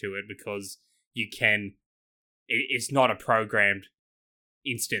aspect to it, because you can... It's not a programmed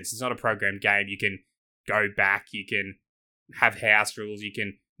instance. It's not a programmed game. You can go back. You can have house rules. You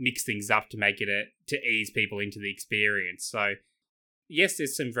can mix things up to make it to ease people into the experience. So, yes,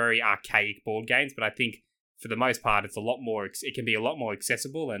 there's some very archaic board games, but I think for the most part, it can be a lot more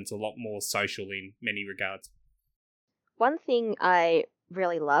accessible, and it's a lot more social in many regards. One thing I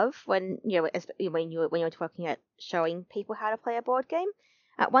really love when you're talking at showing people how to play a board game,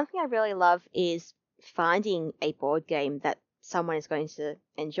 one thing I really love is finding a board game that someone is going to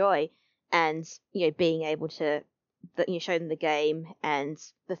enjoy, and being able to show them the game and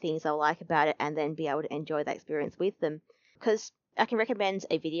the things they'll like about it, and then be able to enjoy that experience with them. Because I can recommend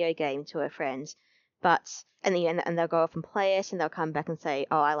a video game to a friend, and they'll go off and play it, and they'll come back and say,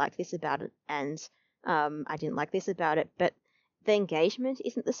 "Oh, I like this about it," and I didn't like this about it. But the engagement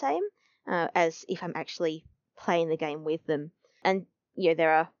isn't the same as if I'm actually playing the game with them. And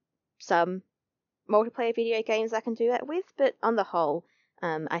there are some multiplayer video games I can do that with, but on the whole,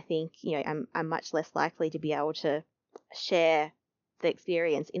 I think I'm much less likely to be able to share the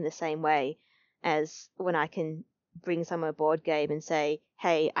experience in the same way as when I can bring someone a board game and say,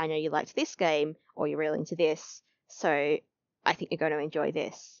 "Hey, I know you liked this game, or you're really into this, so I think you're going to enjoy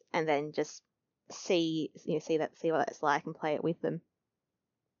this," and then just see what that's like and play it with them.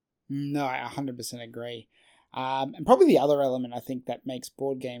 No, I 100% agree. And probably the other element I think that makes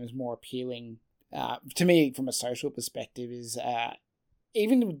board games more appealing to me from a social perspective is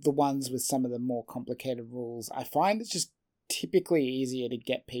even the ones with some of the more complicated rules, I find it's just typically easier to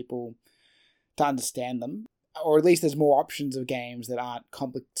get people to understand them, or at least there's more options of games that aren't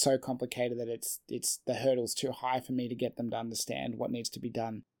so complicated that it's the hurdle's too high for me to get them to understand what needs to be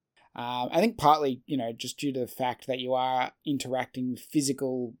done. I think partly, just due to the fact that you are interacting with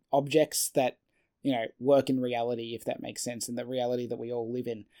physical objects that, work in reality, if that makes sense, and the reality that we all live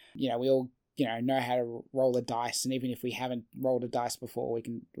in. We all, know how to roll a dice, and even if we haven't rolled a dice before, we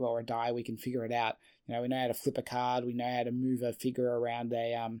can figure it out. We know how to flip a card, we know how to move a figure around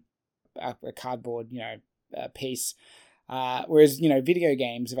a cardboard, piece. Whereas, video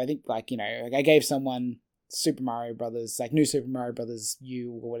games, if I think I gave someone Super Mario Brothers, New Super Mario Brothers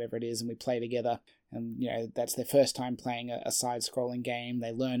U or whatever it is, and we play together, and that's their first time playing a side-scrolling game.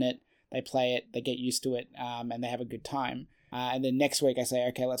 They learn it, they play it, they get used to it, and they have a good time. And then next week I say,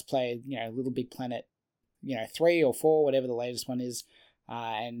 okay, let's play Little Big Planet 3 or 4, whatever the latest one is,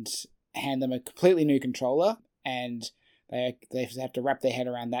 and hand them a completely new controller, and they have to wrap their head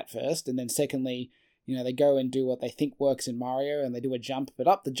around that first, and then secondly, they go and do what they think works in Mario, and they do a jump,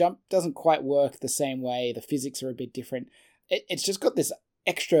 but the jump doesn't quite work the same way. The physics are a bit different. It's just got this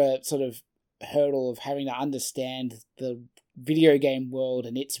extra sort of hurdle of having to understand the video game world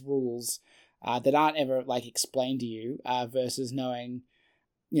and its rules that aren't ever explained to you, versus knowing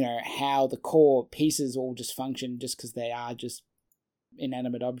how the core pieces all just function just because they are just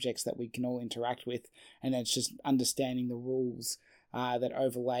inanimate objects that we can all interact with, and then it's just understanding the rules that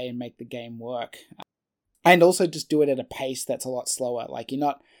overlay and make the game work. And also just do it at a pace that's a lot slower. Like, you're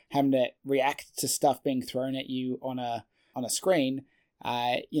not having to react to stuff being thrown at you on a screen.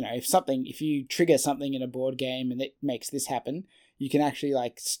 If you trigger something in a board game and it makes this happen, you can actually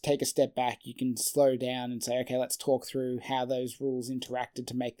take a step back. You can slow down and say, okay, let's talk through how those rules interacted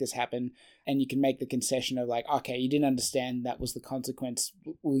to make this happen. And you can make the concession of okay, you didn't understand that was the consequence.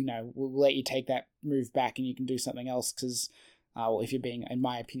 We'll let you take that move back and you can do something else because, if you're being, in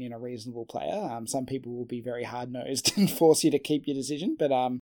my opinion, a reasonable player, some people will be very hard-nosed and force you to keep your decision. But,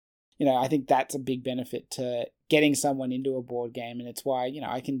 I think that's a big benefit to getting someone into a board game. And it's why,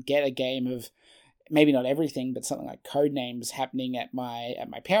 I can get a game of maybe not everything, but something like Codenames happening at my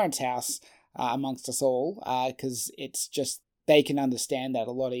parents' house amongst us all, because it's just, they can understand that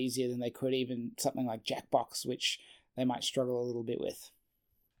a lot easier than they could even something like Jackbox, which they might struggle a little bit with.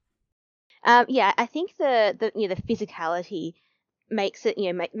 I think the physicality makes it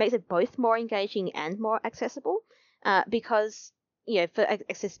makes it both more engaging and more accessible, because for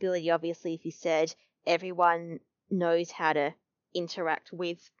accessibility, obviously, if you said everyone knows how to interact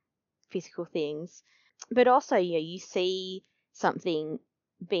with physical things, but also you see something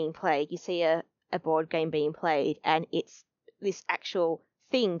being played, you see a board game being played, and it's this actual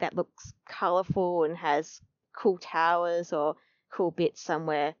thing that looks colourful and has cool towers or cool bits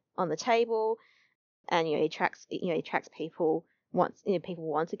somewhere on the table, and it attracts people. People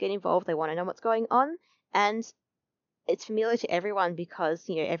want to get involved, they want to know what's going on, and it's familiar to everyone because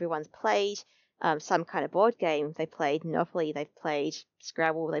everyone's played some kind of board game. They played Monopoly, they've played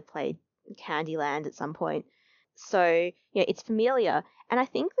Scrabble, they played Candyland at some point. So it's familiar, and I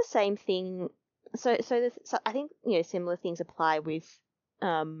think the same thing. So I think similar things apply with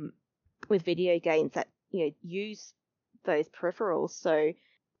video games that use those peripherals. So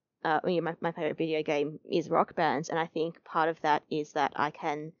my favorite video game is Rock Band, and I think part of that is that I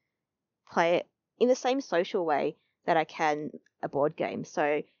can play it in the same social way that I can a board game.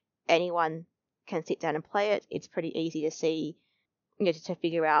 So anyone can sit down and play it. It's pretty easy to see, to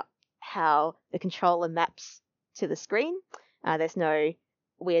figure out how the controller maps to the screen. There's no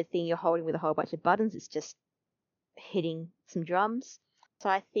weird thing you're holding with a whole bunch of buttons. It's just hitting some drums. So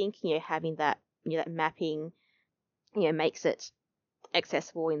I think having that that mapping makes it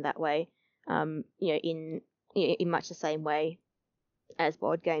accessible in that way. In much the same way as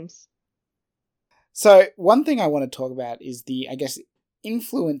board games. So one thing I want to talk about is the, I guess,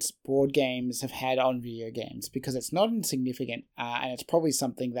 influence board games have had on video games, because it's not insignificant, and it's probably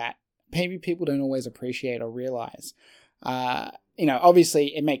something that maybe people don't always appreciate or realize. Obviously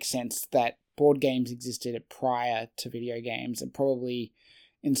it makes sense that board games existed prior to video games and probably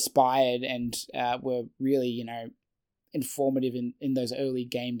inspired and were really, informative in those early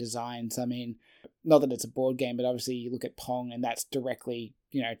game designs. I mean, not that it's a board game, but obviously you look at Pong and that's directly,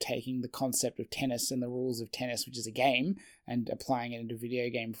 taking the concept of tennis and the rules of tennis, which is a game, and applying it into video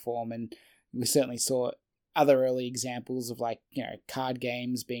game form. And we certainly saw other early examples of card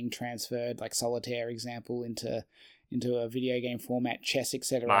games being transferred, like Solitaire example, into a video game format, chess,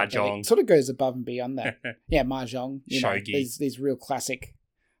 etc. Mahjong. It sort of goes above and beyond that. Yeah, Mahjong. Shogi. These real classic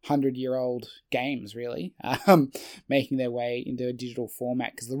 100-year-old games, really, making their way into a digital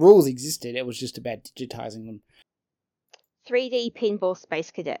format, because the rules existed. It was just about digitizing them. 3D Pinball Space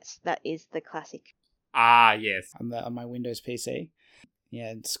Cadets. That is the classic. Ah, yes. On my Windows PC.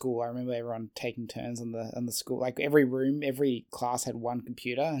 Yeah, in school, I remember everyone taking turns on the school. Like every class had one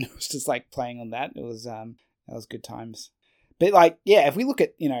computer, and it was just playing on that. It was that was good times. But if we look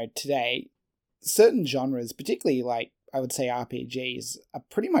at today, certain genres, particularly I would say RPGs, are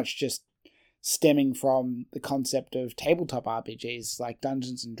pretty much just stemming from the concept of tabletop RPGs like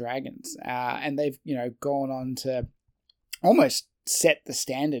Dungeons and Dragons, and they've gone on to almost set the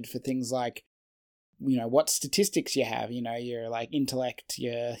standard for things like what statistics you have, your intellect,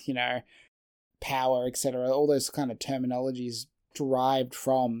 your power, etc. All those kind of terminologies derived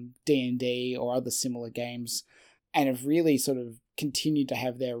from D&D or other similar games, and have really sort of continued to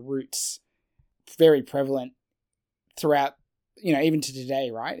have their roots very prevalent throughout, even to today,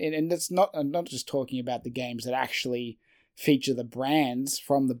 right? And it's not, I'm not just talking about the games that actually feature the brands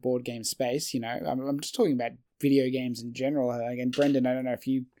from the board game space, I'm just talking about video games in general. Again, Brendan, I don't know if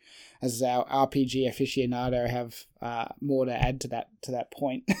you, as our RPG aficionado, have more to add to that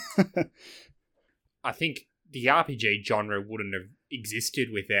point. I think the RPG genre wouldn't have existed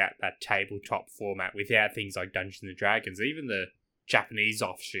without that tabletop format, without things like Dungeons and Dragons, even the Japanese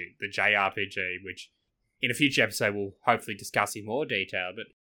offshoot, the JRPG, which in a future episode we'll hopefully discuss in more detail. But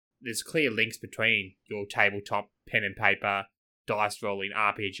there's clear links between your tabletop pen and paper, dice rolling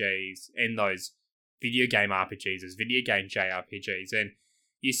RPGs and those video game RPGs as video game JRPGs. And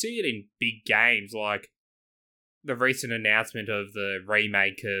you see it in big games like the recent announcement of the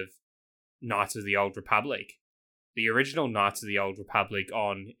remake of Knights of the Old Republic. The original Knights of the Old Republic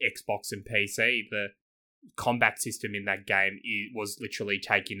on Xbox and PC, the combat system in that game was literally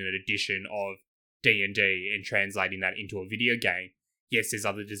taking an addition of D&D and translating that into a video game. Yes, there's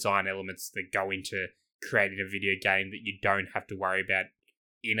other design elements that go into creating a video game that you don't have to worry about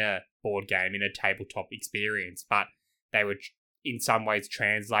in a board game, in a tabletop experience, but they were in some ways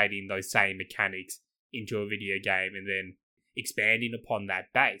translating those same mechanics into a video game and then expanding upon that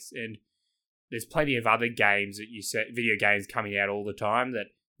base. And there's plenty of other games that you see, video games coming out all the time that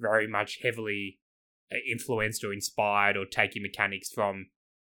very much heavily influenced or inspired or taking mechanics from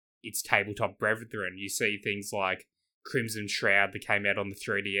its tabletop brethren. You see things like Crimson Shroud that came out on the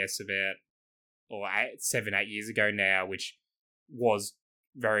 3DS about 7-8 years ago now, which was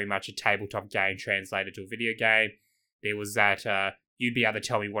very much a tabletop game translated to a video game. There was that, you'd be able to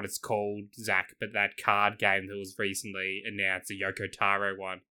tell me what it's called, Zach, but that card game that was recently announced, the Yoko Taro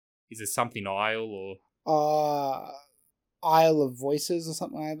one. Is it something Isle or? Isle of Voices or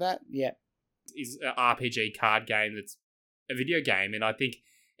something like that? Yeah. Is an RPG card game that's a video game. And I think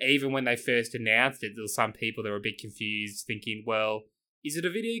even when they first announced it, there were some people that were a bit confused, thinking, well, is it a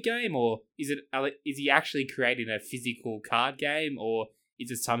video game or is he actually creating a physical card game or is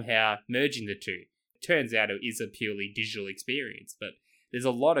it somehow merging the two? Turns out it is a purely digital experience, but there's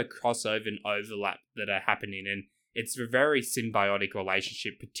a lot of crossover and overlap that are happening, and it's a very symbiotic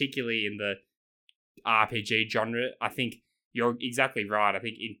relationship, particularly in the RPG genre. I think you're exactly right. I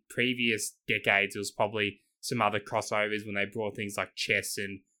think in previous decades, there was probably some other crossovers when they brought things like chess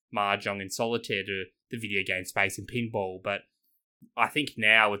and mahjong and solitaire to the video game space and pinball, but I think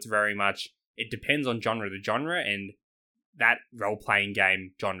now it's very much, it depends on genre to genre, and that role-playing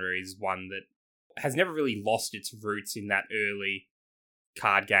game genre is one that has never really lost its roots in that early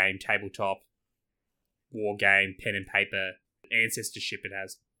card game, tabletop, war game, pen and paper ancestorship it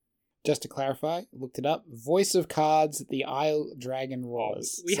has. Just to clarify, looked it up. Voice of Cards, The Isle Dragon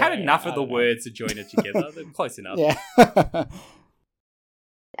Roars. We had enough of the words to join it together. They're close enough. Yeah.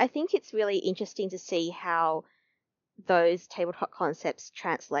 I think it's really interesting to see how those tabletop concepts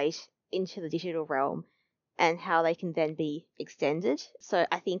translate into the digital realm and how they can then be extended. So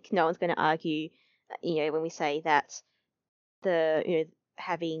I think no one's going to argue, when we say that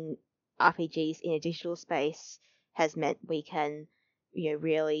having RPGs in a digital space has meant we can,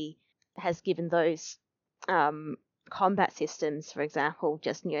 really has given those combat systems, for example,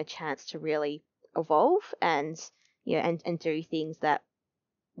 just a chance to really evolve and and do things that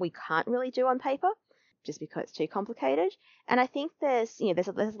we can't really do on paper just because it's too complicated. And I think there's a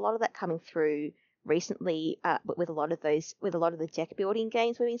lot of that coming through recently with a lot of the deck building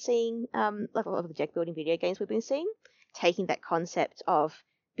games we've been seeing, like a lot of the deck building video games we've been seeing, taking that concept of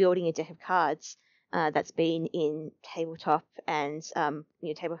building a deck of cards that's been in tabletop and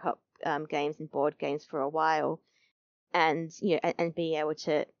tabletop games and board games for a while, and and being able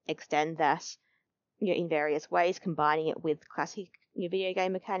to extend that in various ways, combining it with classic video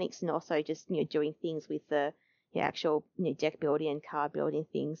game mechanics, and also just doing things with the actual deck building and card building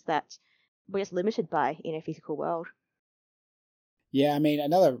things that we're just limited by in a physical world. Yeah, I mean,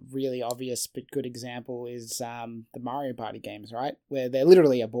 another really obvious but good example is the Mario Party games, right? Where they're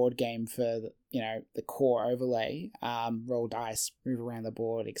literally a board game for the core overlay, roll dice, move around the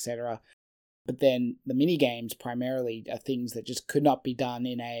board, etc. But then the mini games primarily are things that just could not be done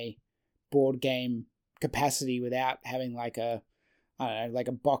in a board game capacity without having like a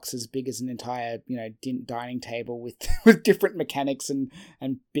box as big as an entire dining table with with different mechanics and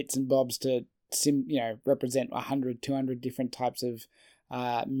bits and bobs to represent 100, 200 different types of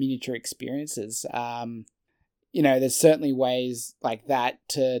miniature experiences. There's certainly ways like that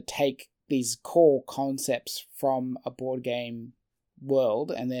to take these core concepts from a board game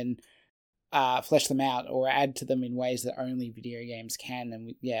world and then flesh them out or add to them in ways that only video games can.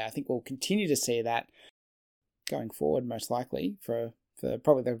 And I think we'll continue to see that going forward, most likely for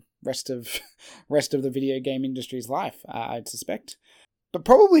probably the rest of the video game industry's life, I'd suspect. But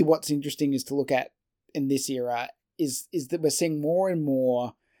probably what's interesting is to look at in this era is that we're seeing more and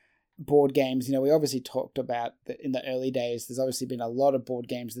more board games. We obviously talked about that in the early days. There's obviously been a lot of board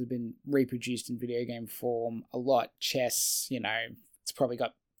games that have been reproduced in video game form. A lot. Chess, it's probably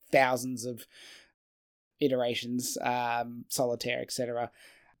got thousands of iterations, solitaire, etc.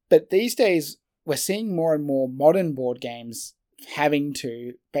 But these days, we're seeing more and more modern board games having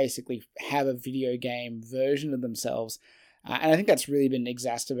to basically have a video game version of themselves. And I think that's really been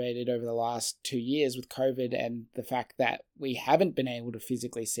exacerbated over the last 2 years with COVID and the fact that we haven't been able to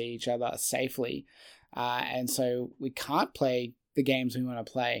physically see each other safely. And so we can't play the games we want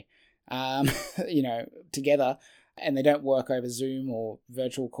to play, together. And they don't work over Zoom or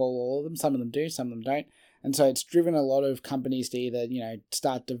virtual call, all of them. Some of them do, some of them don't. And so it's driven a lot of companies to either,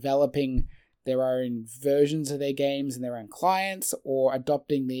 start developing their own versions of their games and their own clients, or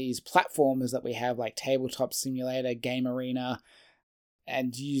adopting these platforms that we have like Tabletop Simulator, Game Arena,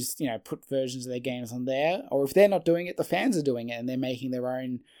 and use, put versions of their games on there. Or if they're not doing it, the fans are doing it and they're making their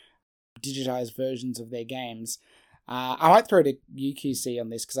own digitized versions of their games. I might throw to you, QC, on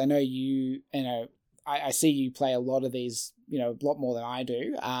this, because I know I see you play a lot of these, a lot more than I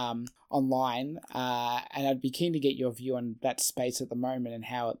do, online, and I'd be keen to get your view on that space at the moment and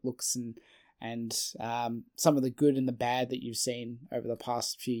how it looks, and some of the good and the bad that you've seen over the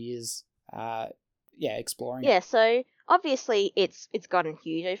past few years. Exploring. Yeah, so obviously it's gotten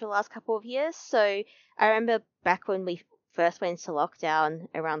huge over the last couple of years. So I remember back when we first went into lockdown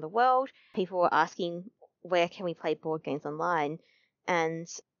around the world, people were asking, where can we play board games online? And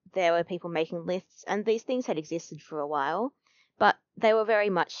there were people making lists, and these things had existed for a while, but they were very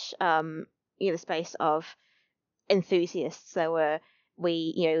much in the space of enthusiasts. I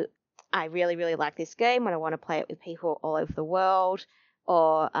really, really like this game and I want to play it with people all over the world,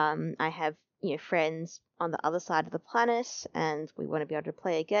 or I have friends on the other side of the planet and we want to be able to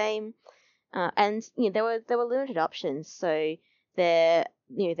play a game. And there were limited options. So that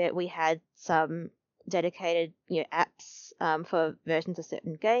we had some dedicated apps for versions of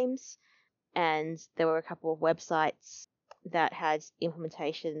certain games, and there were a couple of websites that had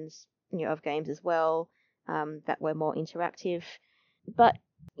implementations of games as well, that were more interactive. But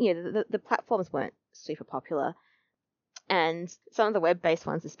the platforms weren't super popular, and some of the web-based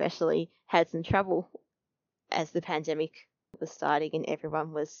ones especially had some trouble as the pandemic was starting and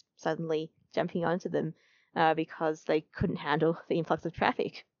everyone was suddenly jumping onto them because they couldn't handle the influx of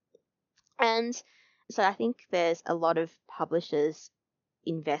traffic. And so I think there's a lot of publishers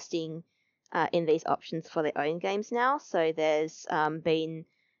investing in these options for their own games now. So there's been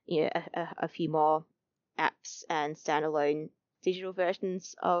a few more apps and standalone digital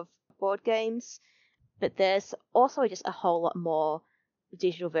versions of board games, but there's also just a whole lot more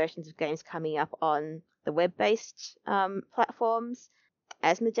digital versions of games coming up on the web-based platforms.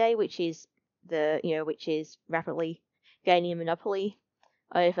 Asmodee, which is rapidly gaining a monopoly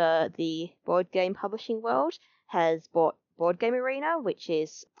over the board game publishing world, has bought Board Game Arena, which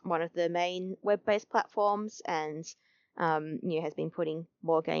is one of the main web-based platforms, and has been putting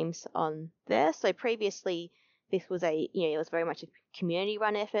more games on there. So previously, this was it was very much a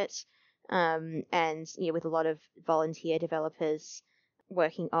community-run effort, and with a lot of volunteer developers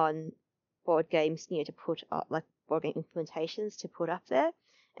working on board games, to put up, like board game implementations to put up there.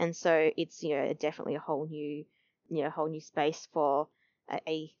 And so it's definitely a whole new space for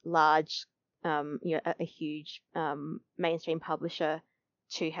a large a huge mainstream publisher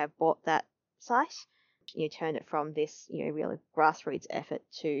to have bought that site. Turn it from this really grassroots effort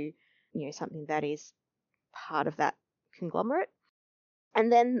to something that is part of that conglomerate. And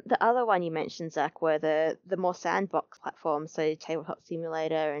then the other one you mentioned, Zach, were the more sandbox platforms, so Tabletop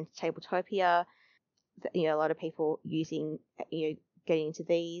Simulator and Tabletopia. A lot of people using getting into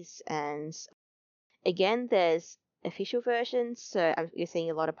these, and again, there's official versions. So you're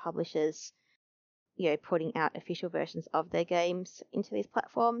seeing a lot of publishers putting out official versions of their games into these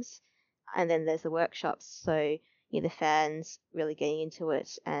platforms. And then there's the workshops, so the fans really getting into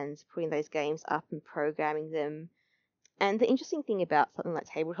it and putting those games up and programming them. And the interesting thing about something like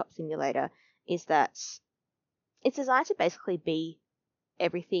Tabletop Simulator is that it's designed to basically be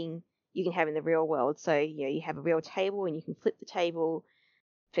everything you can have in the real world. So you have a real table and you can flip the table,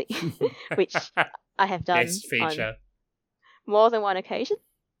 which I have done Best feature. On more than one occasion.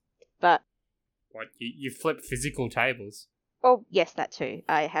 But what, you flip physical tables? Oh, yes, that too.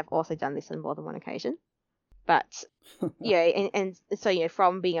 I have also done this on more than one occasion. But and so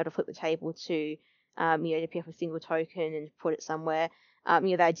from being able to flip the table to to pick up a single token and put it somewhere,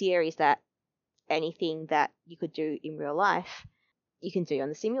 the idea is that anything that you could do in real life, you can do on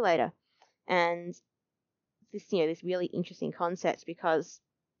the simulator. And this this really interesting concept, because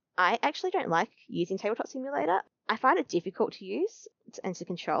I actually don't like using Tabletop Simulator. I find it difficult to use and to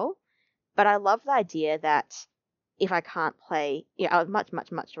control, but I love the idea that if I can't play, I would much,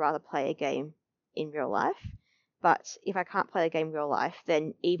 much, much rather play a game in real life. But if I can't play a game in real life,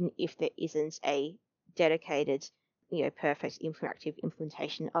 then even if there isn't a dedicated, perfect interactive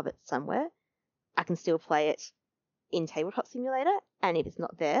implementation of it somewhere, I can still play it in Tabletop Simulator. And if it's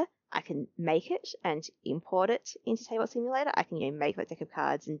not there, I can make it and import it into Tabletop Simulator. I can make that deck of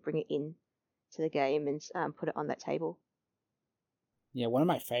cards and bring it in to the game and put it on that table. Yeah, one of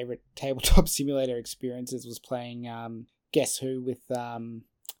my favorite tabletop simulator experiences was playing Guess Who with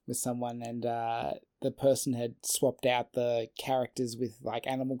someone, and the person had swapped out the characters with like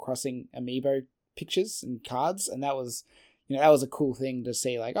Animal Crossing amiibo pictures and cards, and that was that was a cool thing to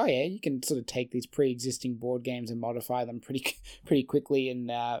see. Like, oh yeah, you can sort of take these pre-existing board games and modify them pretty quickly, and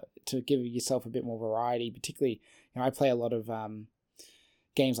to give yourself a bit more variety. Particularly, I play a lot of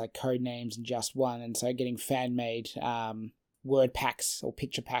games like Codenames and Just One, and so getting fan made word packs or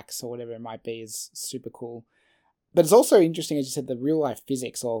picture packs or whatever it might be is super cool. But it's also interesting, as you said, the real life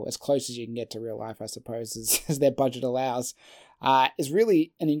physics, or as close as you can get to real life, I suppose, as their budget allows, is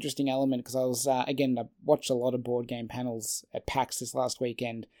really an interesting element, because I was, again, I watched a lot of board game panels at PAX this last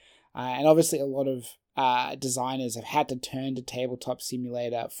weekend, and obviously a lot of designers have had to turn to Tabletop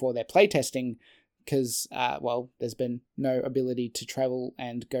Simulator for their playtesting, because, there's been no ability to travel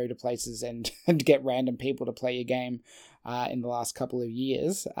and go to places and get random people to play your game in the last couple of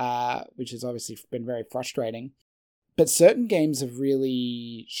years, which has obviously been very frustrating. But certain games have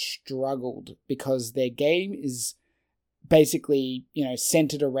really struggled because their game is basically,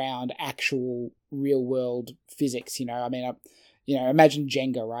 centered around actual real world physics. Imagine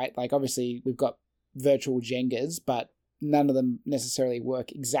Jenga, right? Like, obviously we've got virtual Jengas, but none of them necessarily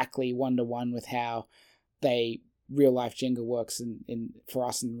work exactly one-to-one with how real life Jenga works for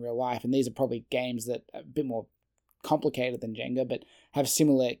us in real life. And these are probably games that are a bit more complicated than Jenga, but have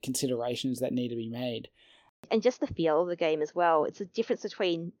similar considerations that need to be made. And just the feel of the game as well. It's a difference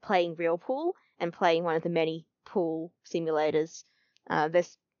between playing real pool and playing one of the many pool simulators.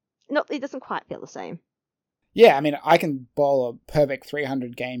 It doesn't quite feel the same. Yeah, I mean, I can bowl a perfect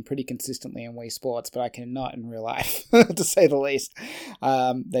 300 game pretty consistently in Wii Sports, but I cannot in real life, to say the least.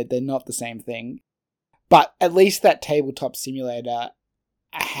 They're not the same thing. But at least that tabletop simulator,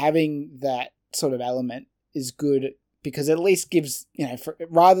 having that sort of element is good, because it at least gives,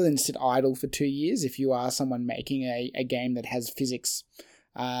 rather than sit idle for 2 years, if you are someone making a game that has physics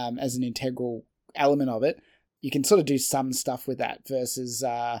as an integral element of it, you can sort of do some stuff with that versus...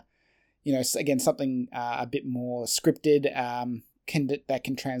 again, something a bit more scripted that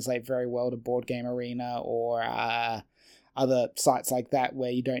can translate very well to Board Game Arena or other sites like that,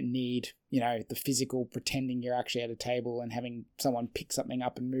 where you don't need, the physical pretending you're actually at a table and having someone pick something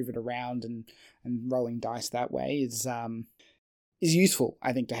up and move it around and rolling dice that way is useful,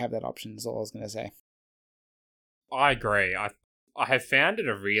 I think, to have that option, is all I was going to say. I agree. I have found it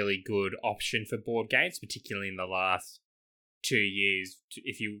a really good option for board games, particularly in the last 2 years.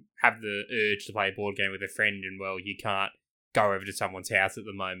 If you have the urge to play a board game with a friend and, you can't go over to someone's house at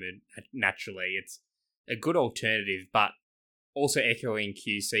the moment, naturally, it's a good alternative. But also echoing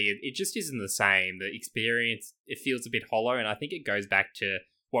QC, it just isn't the same. The experience, it feels a bit hollow, and I think it goes back to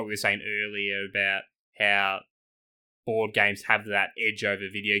what we were saying earlier about how board games have that edge over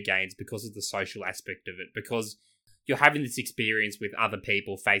video games because of the social aspect of it, because you're having this experience with other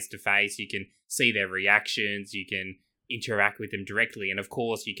people face to face. You can see their reactions, you can interact with them directly, and of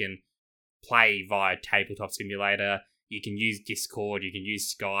course you can play via Tabletop Simulator, you can use Discord, you can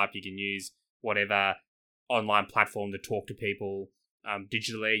use Skype, you can use whatever online platform to talk to people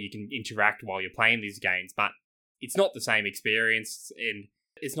digitally. You can interact while you're playing these games, but it's not the same experience, and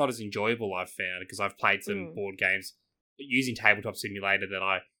it's not as enjoyable, I've found, because I've played some board games using Tabletop Simulator that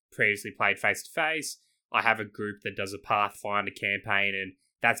I previously played face to face. I have a group that does a Pathfinder campaign, and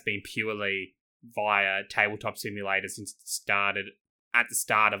that's been purely via Tabletop Simulator since it started at the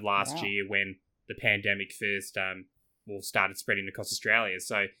start of last year, when the pandemic first started spreading across Australia.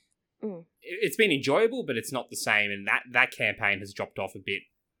 So it's been enjoyable, but it's not the same, and that campaign has dropped off a bit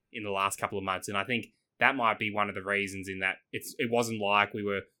in the last couple of months, and I think that might be one of the reasons, in that it wasn't like we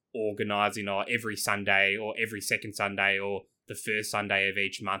were organising every Sunday or every second Sunday or the first Sunday of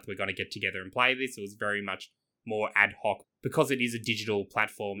each month we're going to get together and play this. It was very much more ad hoc. Because it is a digital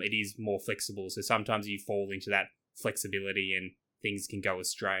platform, it is more flexible, so sometimes you fall into that flexibility and things can go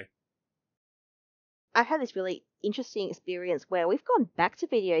astray. I've had this really interesting experience where we've gone back to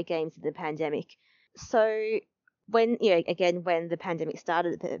video games in the pandemic. So when the pandemic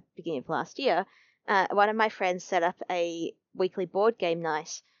started at the beginning of last year, one of my friends set up a weekly board game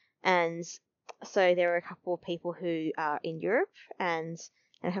night, and so there were a couple of people who are in Europe and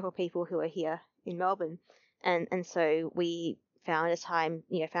a couple of people who are here in Melbourne. And so we found found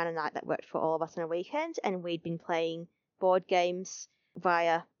a night that worked for all of us on a weekend, and we'd been playing board games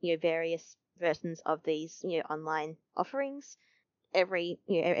via, various versions of these, online offerings every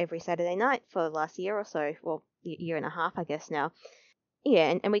Saturday night for the last year or so, well, year and a half, I guess now.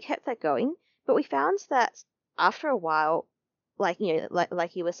 yeah, and we kept that going. But we found that after a while, like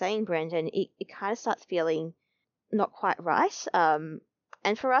you were saying, Brendan, it kind of starts feeling not quite right.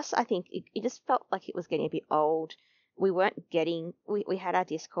 And for us, I think it just felt like it was getting a bit old. We weren't getting. We had our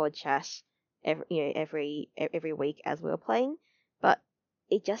Discord chat every week as we were playing, but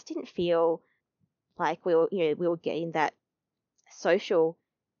it just didn't feel like we were getting that social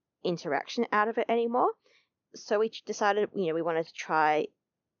interaction out of it anymore. So we decided we wanted to try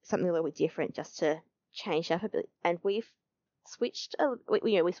something a little bit different just to change up a bit, and we've switched.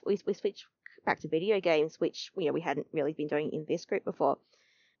 We switched back to video games, which we hadn't really been doing in this group before,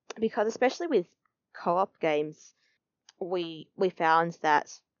 because especially with co-op games, we found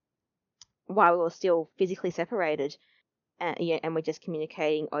that while we were still physically separated, and we're just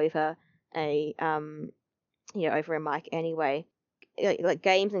communicating over a over a mic anyway, like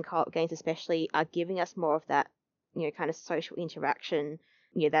games and co-op games especially are giving us more of that kind of social interaction,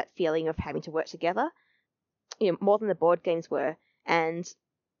 that feeling of having to work together, more than the board games were. And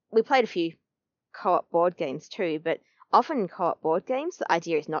we played a few co-op board games too, but often in co-op board games the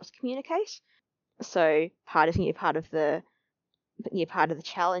idea is not to communicate. So part of part of the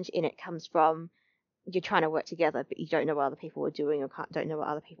challenge in it comes from you're trying to work together, but you don't know what other people are doing or don't know what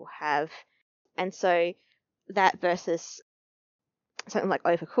other people have. And so that versus something like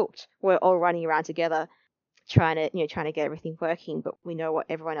Overcooked, we're all running around together trying to get everything working, but we know what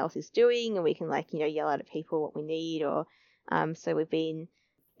everyone else is doing, and we can yell out at people what we need. Or so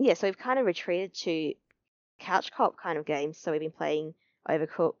we've kind of retreated to couch co-op kind of games. So we've been playing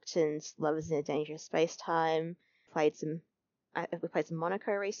Overcooked and Lovers in a Dangerous Space Time. We played some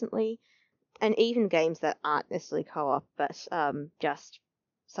Monaco recently, and even games that aren't necessarily co-op, but just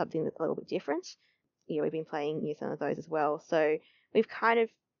something that's a little bit different. We've been playing some of those as well. So we've kind of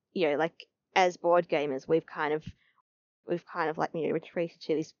like as board gamers, we've kind of retreated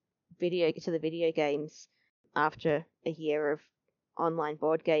to the video games after a year of online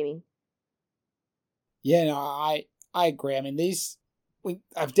board gaming. Yeah, no, I agree. I mean,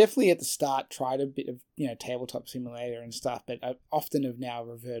 I've definitely at the start tried a bit of tabletop simulator and stuff, but I often have now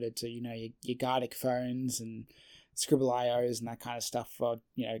reverted to your Gartic phones and Scribble.ios and that kind of stuff. Or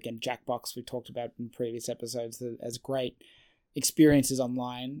again, Jackbox we talked about in previous episodes as great experiences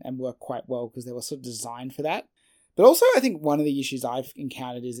online and work quite well because they were sort of designed for that. But also, I think one of the issues I've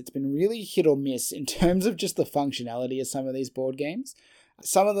encountered is it's been really hit or miss in terms of just the functionality of some of these board games.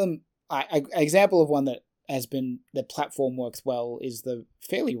 Some of them, an example of one that has been the platform works well is the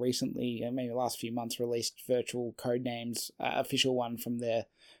fairly recently, maybe the last few months, released Virtual Codenames, official one from the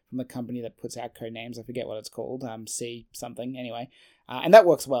company that puts out Codenames. I forget what it's called, C something anyway, and that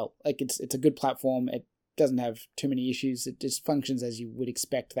works well. Like it's a good platform. It doesn't have too many issues. It just functions as you would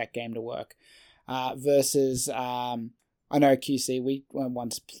expect that game to work. Versus, I know QC, we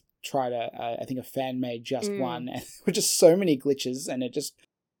once tried I think a fan made just one, and there were just so many glitches, and it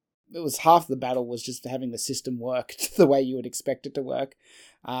was half the battle was just having the system work the way you would expect it to work,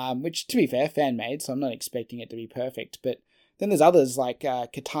 which, to be fair, fan made, so I'm not expecting it to be perfect. But then there's others like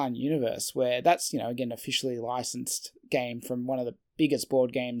Catan Universe, where that's again officially licensed game from one of the biggest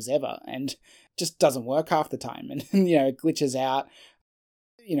board games ever, and just doesn't work half the time, and it glitches out.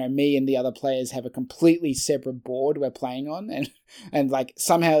 Me and the other players have a completely separate board we're playing on, and like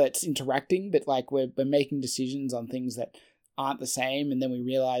somehow that's interacting, but like we're making decisions on things that aren't the same, and then we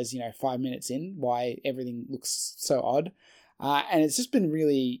realize 5 minutes in why everything looks so odd, and it's just been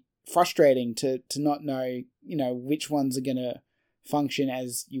really frustrating to not know which ones are going to function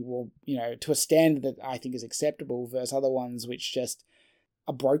as you will to a standard that I think is acceptable versus other ones which just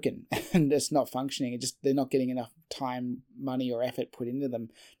are broken and it's not functioning. They're not getting enough time, money, or effort put into them,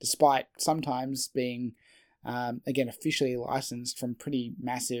 despite sometimes being again officially licensed from pretty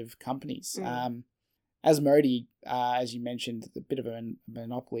massive companies. Asmodee, as you mentioned, a bit of a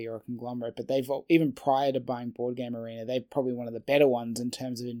monopoly or a conglomerate, but they've, even prior to buying Board Game Arena, they're probably one of the better ones in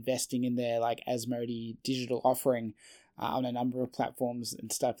terms of investing in their like Asmodee digital offering on a number of platforms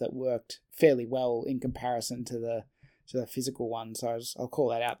and stuff that worked fairly well in comparison to the physical one. So I'll call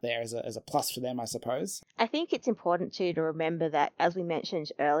that out there as a plus for them, I suppose. I think it's important too to remember that, as we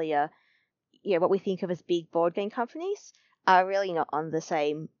mentioned earlier, what we think of as big board game companies are really not on the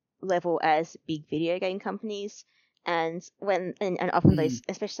same level as big video game companies. And often those,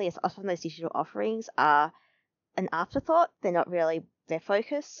 especially as often those digital offerings are an afterthought. They're not really their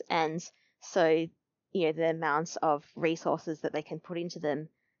focus, and so the amounts of resources that they can put into them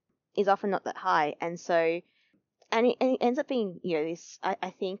is often not that high, and so. And it ends up being, this,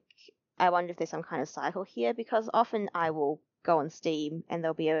 I think, I wonder if there's some kind of cycle here, because often I will go on Steam and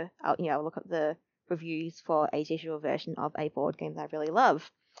there'll be I'll look at the reviews for a digital version of a board game that I really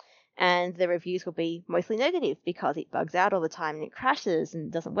love. And the reviews will be mostly negative because it bugs out all the time and it crashes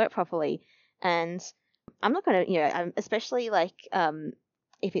and doesn't work properly. And I'm not going to, especially like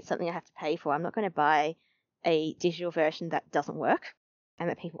if it's something I have to pay for, I'm not going to buy a digital version that doesn't work and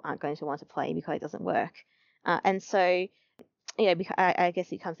that people aren't going to want to play because it doesn't work. And so, because I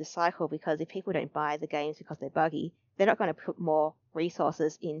guess it comes to cycle, because if people don't buy the games because they're buggy, they're not going to put more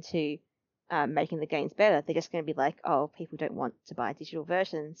resources into making the games better. They're just going to be like, oh, people don't want to buy digital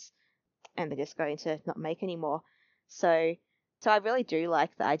versions, and they're just going to not make any more. So I really do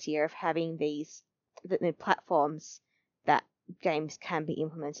like the idea of having these the platforms that games can be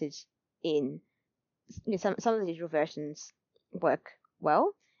implemented in. Some of the digital versions work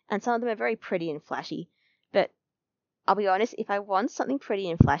well, and some of them are very pretty and flashy. But I'll be honest, if I want something pretty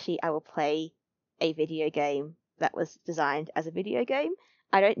and flashy, I will play a video game that was designed as a video game.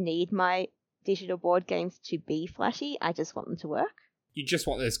 I don't need my digital board games to be flashy. I just want them to work. You just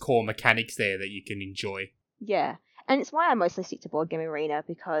want those core mechanics there that you can enjoy. Yeah, and it's why I mostly stick to Board Game Arena,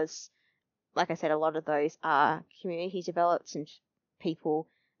 because, like I said, a lot of those are community developed, and people,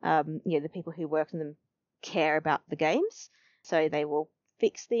 the people who work on them care about the games, so they will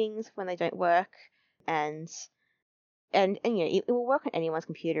fix things when they don't work, and it will work on anyone's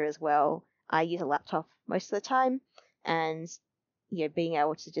computer as well. I use a laptop most of the time, and being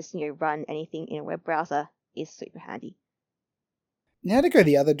able to just run anything in a web browser is super handy. Now to go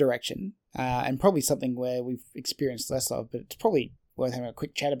the other direction, and probably something where we've experienced less of, but it's probably worth having a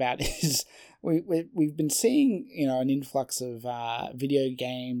quick chat about, is we've been seeing an influx of video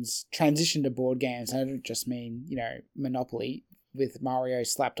games transition to board games. And I don't just mean Monopoly with Mario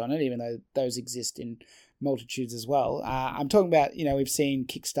slapped on it, even though those exist in multitudes as well. I'm talking about we've seen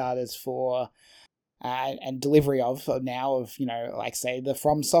Kickstarters for and delivery of like say the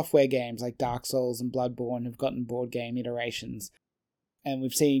From Software games like Dark Souls and Bloodborne have gotten board game iterations. And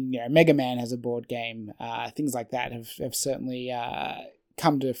we've seen, Mega Man has a board game. Things like that have certainly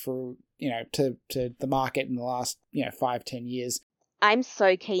come to the market in the last 5-10 years. I'm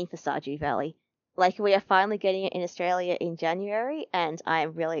so keen for Stardew Valley. Like, we are finally getting it in Australia in January, and I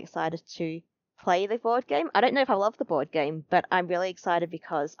am really excited to play the board game. I don't know if I love the board game, but I'm really excited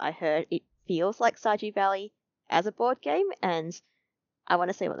because I heard it feels like Stardew Valley as a board game, and I want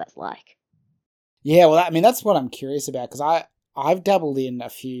to see what that's like. Yeah, well, that's what I'm curious about, because I've dabbled in a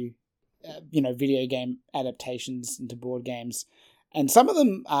few, video game adaptations into board games, and some of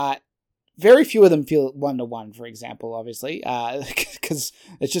them, very few of them feel 1-to-1, for example, obviously, because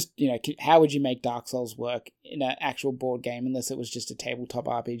it's just, how would you make Dark Souls work in an actual board game unless it was just a tabletop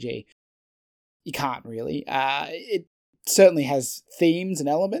RPG? You can't really. It certainly has themes and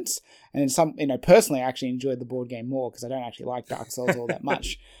elements, and in some, personally, I actually enjoyed the board game more because I don't actually like Dark Souls all that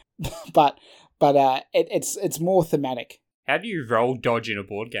much, but it's more thematic. How do you roll dodge in a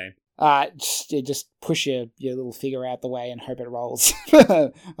board game? You just push your little figure out the way and hope it rolls.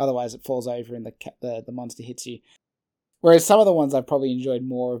 Otherwise, it falls over and the monster hits you. Whereas some of the ones I've probably enjoyed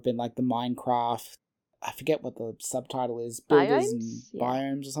more have been like the Minecraft. I forget what the subtitle is. Builders and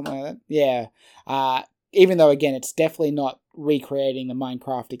Biomes or something like that. Yeah. Even though, again, it's definitely not recreating the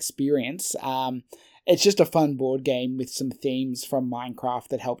Minecraft experience. It's just a fun board game with some themes from Minecraft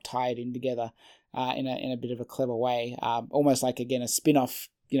that help tie it in together. In a bit of a clever way, almost like, again, a spin-off,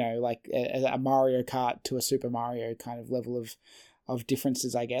 like a Mario Kart to a Super Mario kind of level of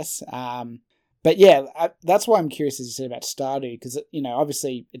differences, I guess. But yeah, that's why I'm curious, as you said, about Stardew, because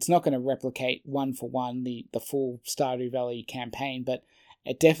obviously it's not going to replicate one for one the full Stardew Valley campaign, but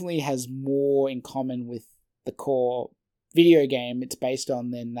it definitely has more in common with the core video game it's based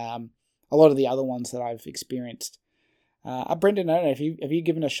on than a lot of the other ones that I've experienced. Brendan, I don't know, have you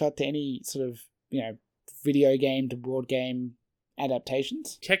given a shot to any sort of video game to board game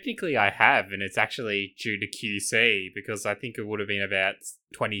adaptations? Technically I have, and it's actually due to QC, because I think it would have been about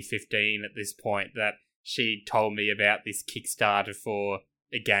 2015 at this point that she told me about this Kickstarter for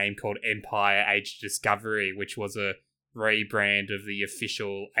a game called Empire Age of Discovery, which was a rebrand of the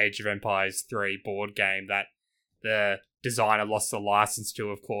official Age of Empires 3 board game that the designer lost the license to,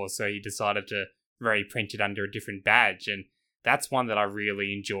 of course, so he decided to reprint it under a different badge, and that's one that I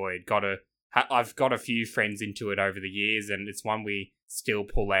really enjoyed. I've got a few friends into it over the years, and it's one we still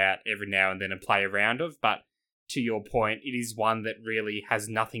pull out every now and then and play a round of. But to your point, it is one that really has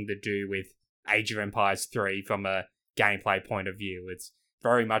nothing to do with Age of Empires 3 from a gameplay point of view. It's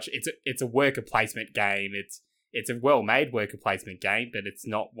very much it's a worker placement game. It's a well-made worker placement game, but it's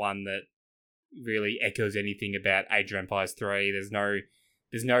not one that really echoes anything about Age of Empires 3.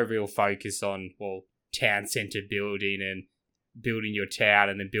 There's no real focus on town center building and building your town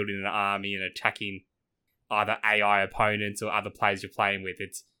and then building an army and attacking either AI opponents or other players you're playing with.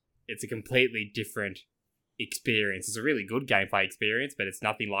 It's a completely different experience. It's a really good gameplay experience, but it's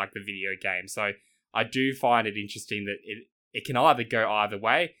nothing like the video game. So I do find it interesting that it can either go either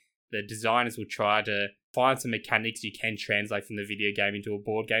way. The designers will try to find some mechanics you can translate from the video game into a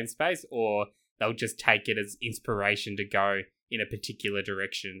board game space, or they'll just take it as inspiration to go in a particular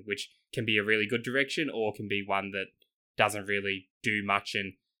direction, which can be a really good direction or can be one that doesn't really do much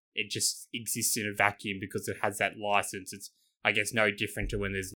and it just exists in a vacuum because it has that license. It's, I guess, no different to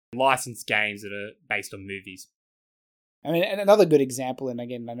when there's licensed games that are based on movies. I mean, and another good example, and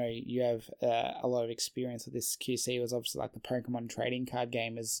again, I know you have a lot of experience with this, QC, was obviously like the Pokemon trading card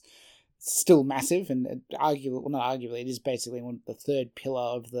game is still massive, and arguably, well, not arguably, it is basically the third pillar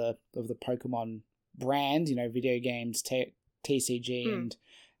of the Pokemon brand. You know, video games, TCG,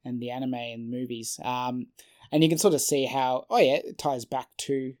 and the anime and movies. And you can sort of see how, it ties back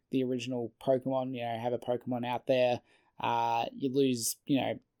to the original Pokemon. You know, have a Pokemon out there, you lose,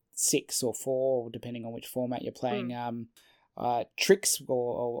 6 or 4, depending on which format you're playing, tricks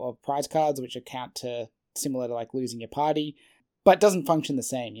or prize cards, which account to similar to like losing your party, but doesn't function the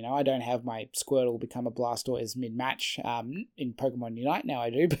same. You know, I don't have my Squirtle become a Blastoise mid-match in Pokemon Unite. Now I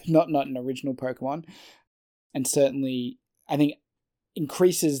do, but not in original Pokemon. And certainly, I think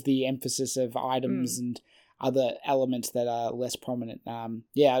increases the emphasis of items and other elements that are less prominent. I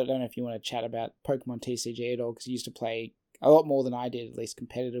don't know if you want to chat about Pokemon TCG at all, because you used to play a lot more than I did, at least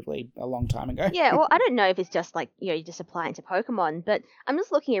competitively, a long time ago. Yeah, well, I don't know if it's just like, you just apply it to Pokemon, but I'm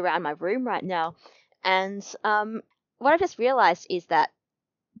just looking around my room right now, and what I just realized is that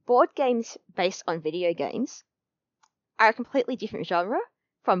board games based on video games are a completely different genre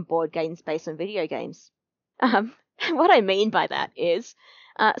from board games based on video games. What I mean by that is,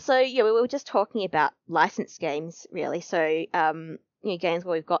 we were just talking about licensed games, really. So, games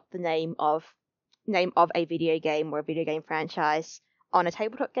where we've got the name of a video game or a video game franchise on a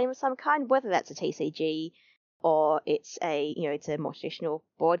tabletop game of some kind, whether that's a TCG or it's a more traditional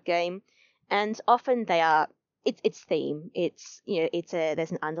board game. And often they are, it's theme.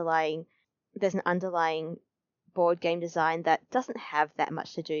 There's an underlying board game design that doesn't have that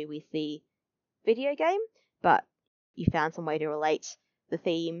much to do with the video game, but you found some way to relate the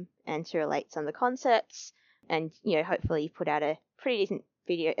theme and to relate some of the concepts, and hopefully you put out a pretty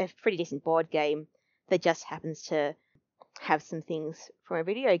decent board game that just happens to have some things from a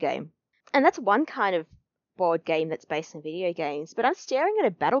video game. And that's one kind of board game that's based on video games, but I'm staring at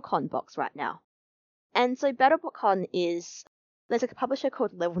a BattleCon box right now. And so BattleCon there's a publisher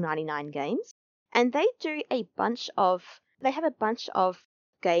called Level 99 Games, and they have a bunch of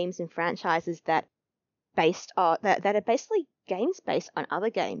games and franchises that are basically games based on other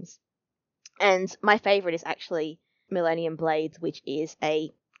games. And my favorite is actually Millennium Blades, which is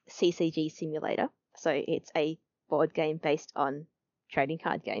a CCG simulator. So it's a board game based on trading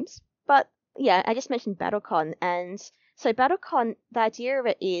card games. But yeah, I just mentioned BattleCon, and so BattleCon, the idea of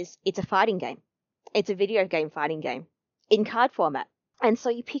it is it's a fighting game. It's a video game fighting game in card format. And so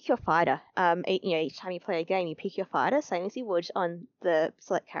you pick your fighter. Each time you play a game, you pick your fighter, same as you would on the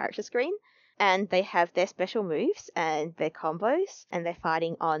select character screen. And they have their special moves and their combos, and they're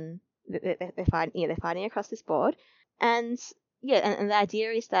fighting they're fighting across this board. And and the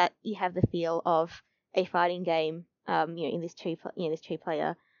idea is that you have the feel of a fighting game, in this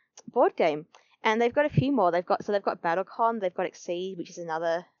two-player board game. And they've got a few more. They've got BattleCon, they've got Exceed, which is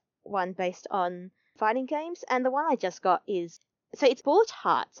another one based on fighting games. And the one I just got it's Bullet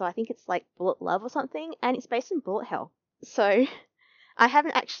Heart, so I think it's like Bullet Love or something, and it's based on Bullet Hell. So I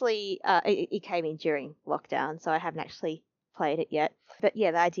haven't actually, it came in during lockdown, so I haven't actually played it yet. But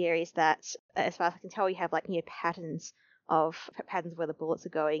yeah, the idea is that, as far as I can tell, you have like patterns where the bullets are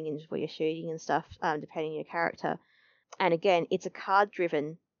going and where you're shooting and stuff, depending on your character. And again, it's a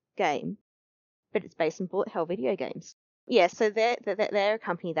card-driven game, but it's based on Bullet Hell video games. Yeah, so they're a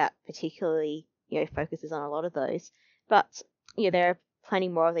company that particularly focuses on a lot of those. But there are plenty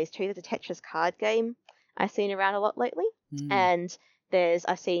more of these too. There's a Tetris card game I've seen around a lot lately, and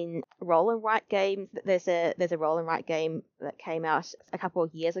I've seen roll and write games. There's a roll and write game that came out a couple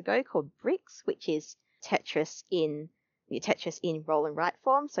of years ago called Bricks, which is Tetris in roll and write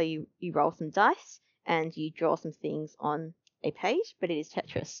form. So you roll some dice and you draw some things on a page, but it is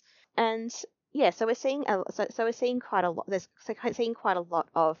Tetris. And yeah, so we're seeing quite a lot. Seeing quite a lot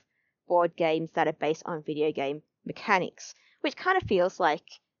of board games that are based on video game mechanics, which kind of feels like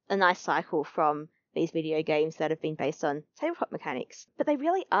a nice cycle from these video games that have been based on tabletop mechanics. But they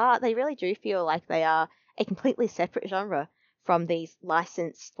really do feel like they are a completely separate genre from these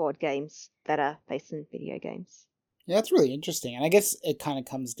licensed board games that are based on video games. Yeah, that's really interesting. And I guess it kind of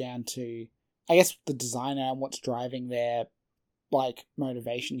comes down to, I guess, the designer and what's driving their, like,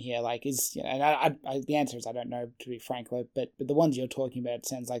 motivation here. Like, is, you know, and the answer is I don't know, to be frank, but the ones you're talking about, it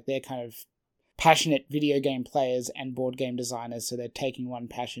sounds like they're kind of passionate video game players and board game designers, so they're taking one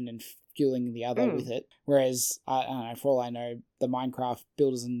passion and fueling the other with it. Whereas, I don't know, for all I know, the Minecraft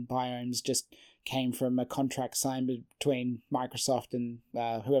builders and biomes just came from a contract signed between Microsoft and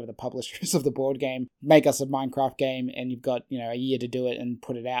whoever the publishers of the board game. Make us a Minecraft game, and you've got, you know, a year to do it and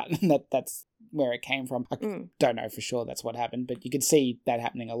put it out. And that's where it came from. I don't know for sure that's what happened, but you could see that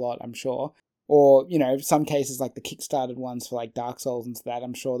happening a lot, I'm sure. Or, you know, some cases like the Kickstarted ones for like Dark Souls and that,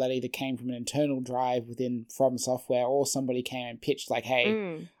 I'm sure that either came from an internal drive within From Software, or somebody came and pitched like,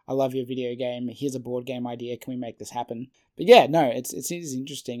 hey, I love your video game, here's a board game idea, can we make this happen? But yeah, no, it is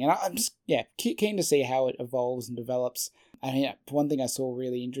interesting. And I'm just, keen to see how it evolves and develops. I mean, one thing I saw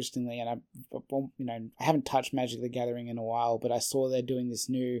really interestingly, and I haven't touched Magic the Gathering in a while, but I saw they're doing this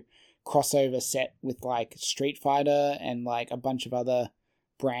new crossover set with like Street Fighter and like a bunch of other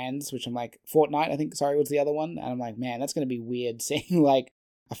brands, which I'm like, Fortnite, I think, was the other one. And I'm like, man, that's going to be weird seeing like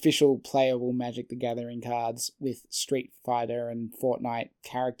official playable Magic the Gathering cards with Street Fighter and Fortnite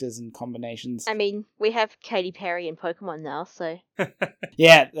characters and combinations. I mean, we have Katy Perry in Pokemon now, so...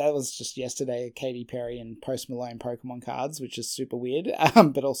 Yeah, that was just yesterday, Katy Perry and Post Malone Pokemon cards, which is super weird,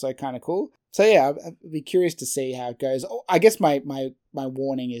 but also kind of cool. So yeah, I'd be curious to see how it goes. Oh, I guess my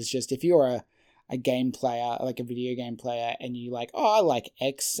warning is just, if you're a game player, like a video game player, and you like, oh, I like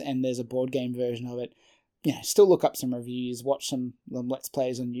X, and there's a board game version of it, you know, still look up some reviews, watch some Let's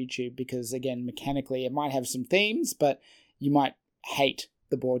Plays on YouTube, because again, mechanically, it might have some themes, but you might hate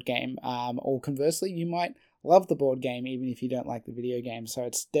the board game, or conversely, you might love the board game even if you don't like the video game. So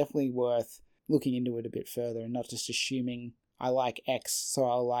it's definitely worth looking into it a bit further and not just assuming I like X, so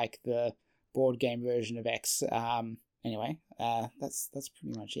I'll like the board game version of X. Anyway, that's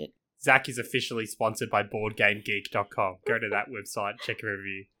pretty much it. Zach is officially sponsored by BoardGameGeek.com. Go to that website, check a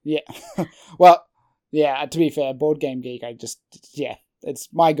review. Yeah. Well, yeah, to be fair, Board Game Geek, it's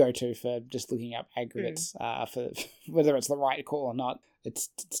my go-to for just looking up aggregates, for whether it's the right call or not. It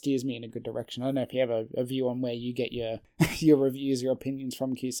steers me in a good direction. I don't know if you have a view on where you get your your reviews, your opinions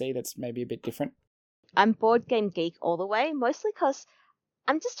from, QC, that's maybe a bit different. I'm Board Game Geek all the way, mostly because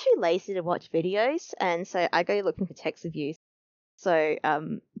I'm just too lazy to watch videos, and so I go looking for text reviews. So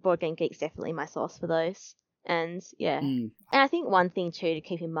Board Game Geek's definitely my source for those. And yeah. And I think one thing too to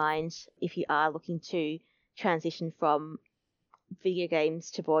keep in mind if you are looking to transition from video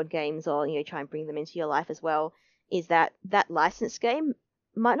games to board games, or, you know, try and bring them into your life as well, is that licensed game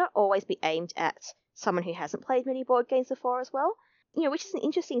might not always be aimed at someone who hasn't played many board games before as well. You know, which is an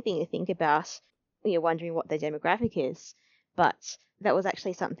interesting thing to think about, you know, wondering what their demographic is. But that was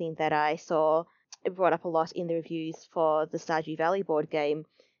actually something that I saw brought up a lot in the reviews for the Stardew Valley board game,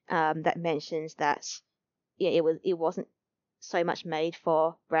 that mentions that it wasn't so much made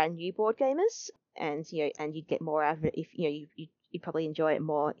for brand new board gamers, and you'd get more out of it if you'd probably enjoy it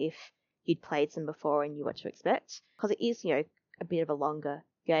more if you'd played some before and knew what to expect, because it is a bit of a longer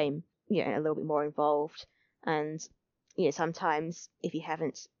game, and a little bit more involved, and sometimes if you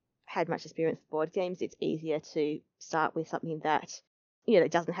haven't had much experience with board games, it's easier to start with something that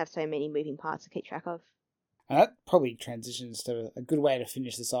that doesn't have so many moving parts to keep track of. And that probably transitions to a good way to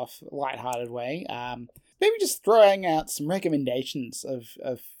finish this off, a lighthearted way. Maybe just throwing out some recommendations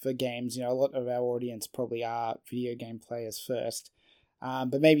for games. A lot of our audience probably are video game players first.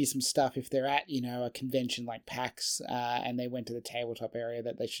 But maybe some stuff if they're at, a convention like PAX, and they went to the tabletop area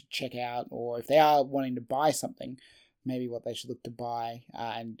that they should check out, or if they are wanting to buy something, maybe what they should look to buy,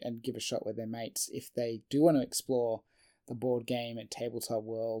 and give a shot with their mates if they do want to explore the board game and tabletop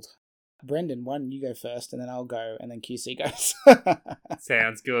world. Brendan, why don't you go first, and then I'll go, and then QC goes.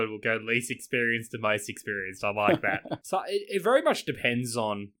 Sounds good. We'll go least experienced to most experienced. I like that. So it very much depends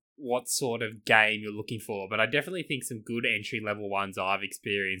on what sort of game you're looking for, but I definitely think some good entry-level ones I've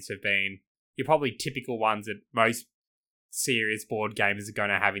experienced have been your probably typical ones that most serious board gamers are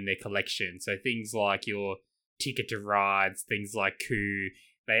going to have in their collection. So things like your Ticket to Rides, things like Coup.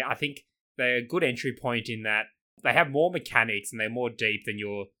 I think they're a good entry point in that they have more mechanics and they're more deep than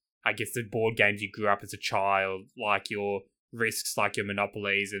the board games you grew up as a child, like your Risks, like your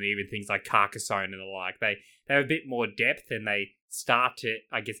Monopolies, and even things like Carcassonne and the like. They have a bit more depth, and they start to,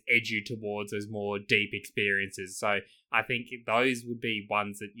 edge you towards those more deep experiences. So I think those would be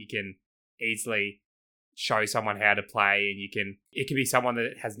ones that you can easily show someone how to play, and it can be someone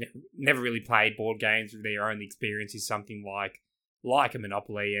that has never really played board games, their only experience is something like a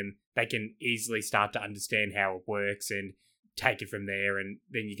Monopoly, and they can easily start to understand how it works and take it from there, and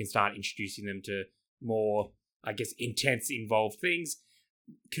then you can start introducing them to more I guess, intense, involved things.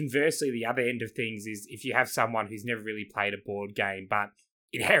 Conversely, the other end of things is if you have someone who's never really played a board game, but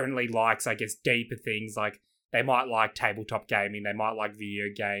inherently likes, I guess, deeper things, like they might like tabletop gaming, they might like video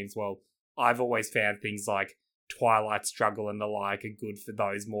games. Well, I've always found things like Twilight Struggle and the like are good for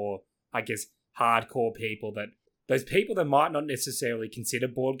those more, I guess, hardcore people, those people that might not necessarily consider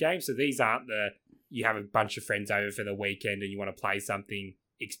board games. So these aren't you have a bunch of friends over for the weekend and you want to play something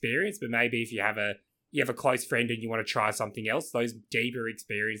experience, but maybe if you have a close friend and you want to try something else, those deeper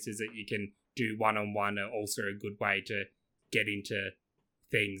experiences that you can do one-on-one are also a good way to get into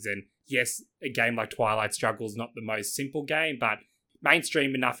things. And yes, a game like Twilight Struggle is not the most simple game, but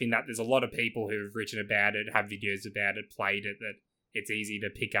mainstream enough in that there's a lot of people who have written about it, have videos about it, played it, that it's easy to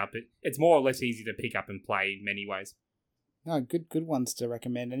pick up. It's more or less easy to pick up and play in many ways. No, good ones to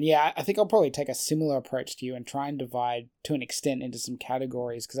recommend. And yeah, I think I'll probably take a similar approach to you and try and divide to an extent into some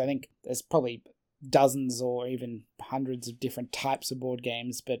categories, because I think there's probably dozens or even hundreds of different types of board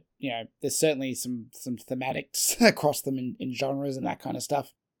games, but there's certainly some thematics across them in genres and that kind of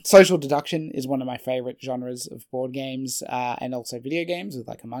stuff. Social deduction is one of my favorite genres of board games, and also video games with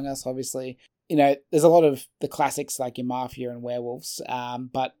like Among Us, obviously. There's a lot of the classics like your Mafia and Werewolves,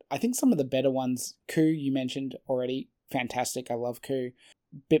 but I think some of the better ones, Coup you mentioned already, fantastic. I love Coup.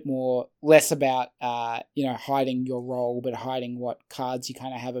 Bit more, less about, hiding your role, but hiding what cards you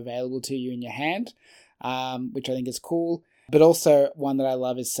kind of have available to you in your hand, which I think is cool. But also one that I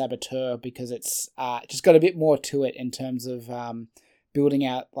love is Saboteur, because it's just got a bit more to it in terms of building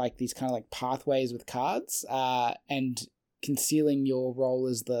out like these kind of like pathways with cards, and concealing your role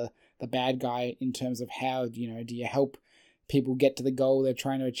as the bad guy in terms of how, do you help people get to the goal they're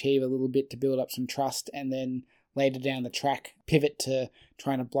trying to achieve a little bit to build up some trust, and then later down the track pivot to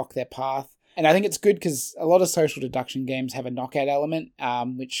trying to block their path. And I think it's good because a lot of social deduction games have a knockout element,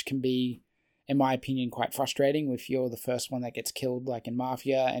 which can be, in my opinion, quite frustrating. If you're the first one that gets killed, like in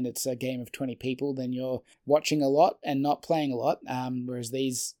Mafia, and it's a game of 20 people, then you're watching a lot and not playing a lot, whereas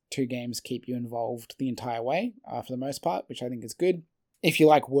these two games keep you involved the entire way, for the most part, which I think is good. If you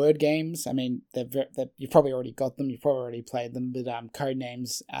like word games, I mean, you've probably already got them, you've probably already played them, but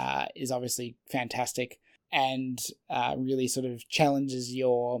Codenames is obviously fantastic, and really sort of challenges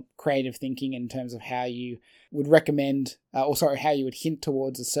your creative thinking in terms of how you would recommend, how you would hint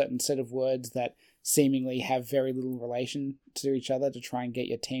towards a certain set of words that seemingly have very little relation to each other, to try and get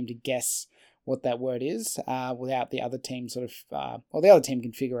your team to guess what that word is, without the other team sort of, the other team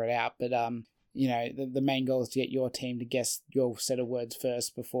can figure it out, but the main goal is to get your team to guess your set of words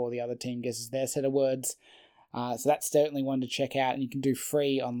first before the other team guesses their set of words. So that's certainly one to check out, and you can do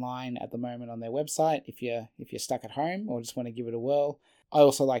free online at the moment on their website if you're stuck at home or just want to give it a whirl. I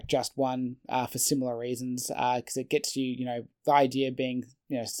also like Just One for similar reasons, because it gets you, the idea being,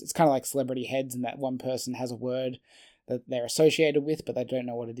 it's kind of like celebrity heads, in that one person has a word that they're associated with, but they don't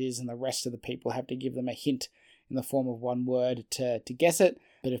know what it is, and the rest of the people have to give them a hint in the form of one word to guess it.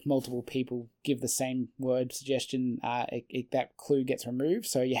 But if multiple people give the same word suggestion, that clue gets removed.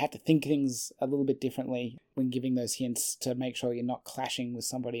 So you have to think things a little bit differently when giving those hints to make sure you're not clashing with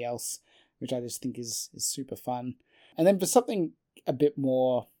somebody else, which I just think is super fun. And then for something a bit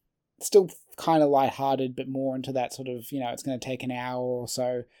more, still kind of lighthearted, but more into that sort of, it's going to take an hour or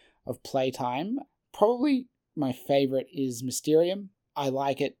so of playtime, probably my favorite is Mysterium. I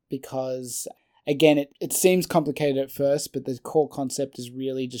like it because, again, it seems complicated at first, but the core concept is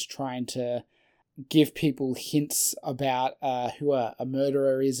really just trying to give people hints about who a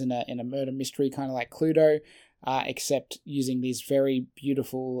murderer is in a murder mystery, kind of like Cluedo, except using these very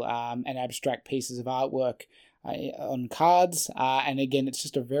beautiful and abstract pieces of artwork on cards. And again, it's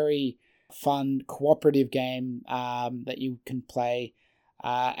just a very fun, cooperative game that you can play,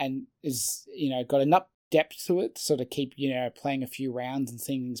 and is, got enough depth to it, sort of keep, playing a few rounds and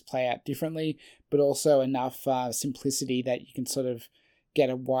seeing things play out differently, but also enough simplicity that you can sort of get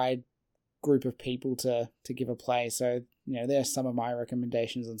a wide group of people to give a play. So, there are some of my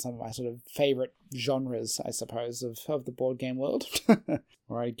recommendations and some of my sort of favorite genres, I suppose, of the board game world.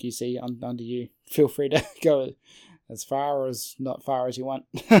 All right, QC, on to you. Feel free to go as far or as not far as you want.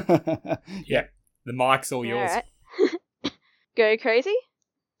 Yeah, the mic's all yours. All right. Go crazy.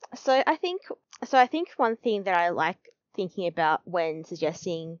 So I think one thing that I like thinking about when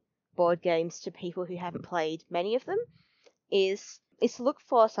suggesting board games to people who haven't played many of them is to look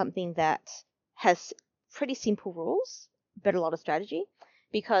for something that has pretty simple rules but a lot of strategy,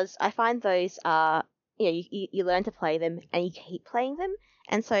 because I find those are, you learn to play them and you keep playing them,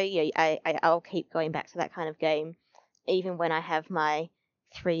 and so I'll keep going back to that kind of game even when I have my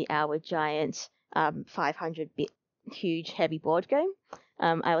 3-hour giant 500-bit huge heavy board game.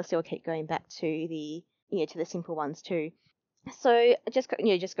 I will still keep going back to the to the simple ones too. So just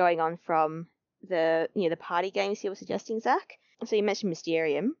going on from the the party games you were suggesting, Zach. So you mentioned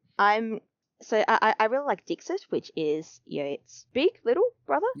Mysterium. I really like Dixit, which is it's big little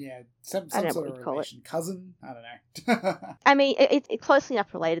brother. Yeah, some I don't know sort what of you'd call it. relation, cousin. I don't know. I mean, it's closely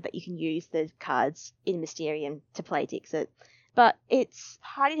enough related that you can use the cards in Mysterium to play Dixit, but it's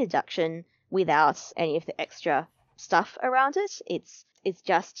party deduction without any of the extra stuff around it. It's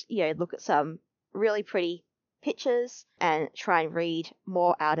just look at some really pretty pictures and try and read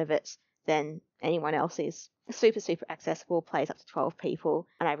more out of it than anyone else is. Super accessible, plays up to 12 people,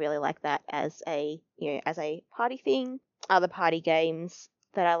 and I really like that as a party thing. Other party games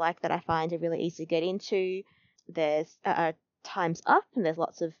that I like that I find are really easy to get into. There's Time's Up, and there's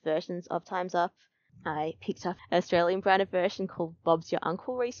lots of versions of Time's Up. I picked up an Australian branded version called Bob's Your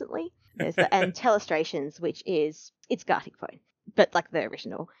Uncle recently. There's and Telestrations, which is it's Gartic Phone, but like the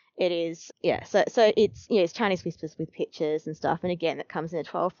original. It is So it's it's Chinese whispers with pictures and stuff. And again, it comes in a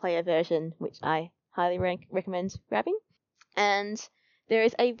 12-player version, which I highly recommend grabbing. And there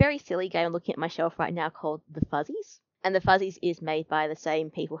is a very silly game I'm looking at my shelf right now called The Fuzzies. And The Fuzzies is made by the same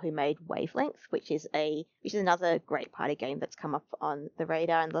people who made Wavelength, which is another great party game that's come up on the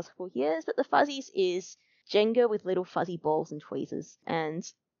radar in the last couple of years. But The Fuzzies is Jenga with little fuzzy balls and tweezers. And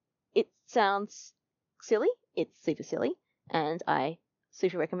it sounds silly. It's super silly. And I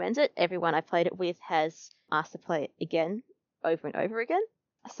super recommend it. Everyone I played it with has asked to play it again, over and over again.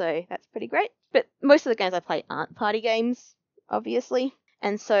 So that's pretty great. But most of the games I play aren't party games, obviously.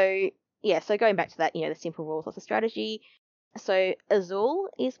 And so going back to that, the simple rules, lots of strategy. So Azul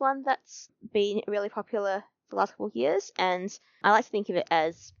is one that's been really popular the last couple of years, and I like to think of it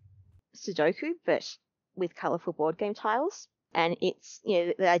as Sudoku, but with colourful board game tiles. And it's,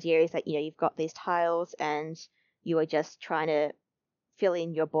 the idea is that, you've got these tiles and you are just trying to fill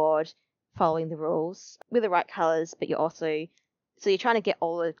in your board following the rules with the right colours, but you're trying to get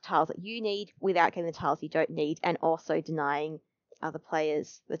all the tiles that you need without getting the tiles you don't need, and also denying other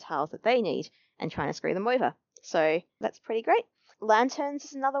players the tiles that they need and trying to screw them over. So that's pretty great. Lanterns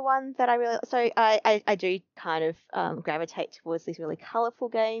is another one that I really... So I do kind of gravitate towards these really colourful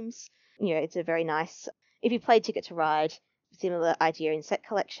games. It's a very nice... If you played Ticket to Ride, similar idea in set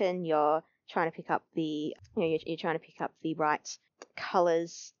collection, you're trying to pick up the... you're trying to pick up the right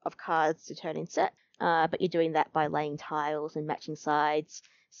colours of cards to turn in set. But you're doing that by laying tiles and matching sides.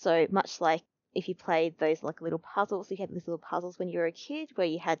 So much like if you played those like little puzzles, you had these little puzzles when you were a kid where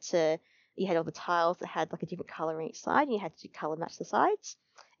you had all the tiles that had like a different colour on each side and you had to colour match the sides.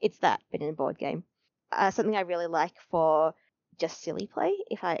 It's that, but in a board game. Something I really like for just silly play,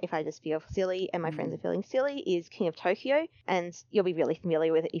 if I just feel silly and my friends are feeling silly, is King of Tokyo. And you'll be really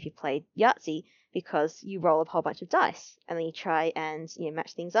familiar with it if you played Yahtzee, because you roll a whole bunch of dice and then you try and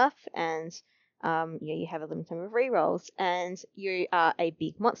match things up, and you have a limited number of rerolls, and you are a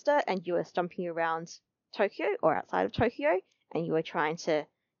big monster and you are stomping around Tokyo or outside of Tokyo, and you are trying to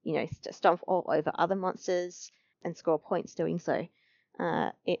stomp all over other monsters and score points doing so.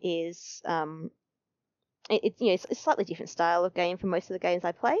 It's a slightly different style of game from most of the games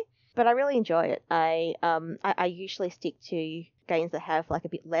I play, but I really enjoy it. I usually stick to games that have like a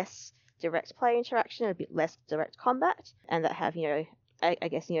bit less direct player interaction, a bit less direct combat, and that have I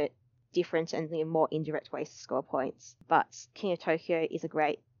guess different and more indirect ways to score points. But King of Tokyo is a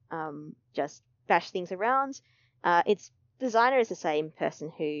great just bash things around. Its designer is the same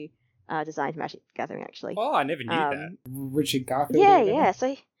person who designed Magic the Gathering, actually. Oh, I never knew that. Richard Garfield. Yeah.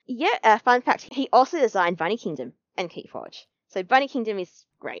 So fun fact: he also designed Bunny Kingdom and Keyforge. So Bunny Kingdom is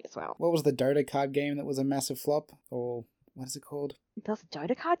great as well. What was the Dota card game that was a massive flop? Or what is it called? There was a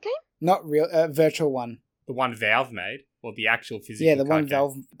Dota card game? Not real, virtual one. The one Valve made, or the actual physical? Yeah, the one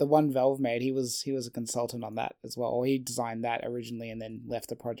game? Valve made. He was a consultant on that as well. Or he designed that originally and then left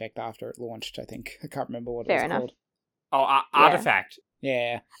the project after it launched. I think I can't remember what Fair it was enough. called. Oh, Artifact.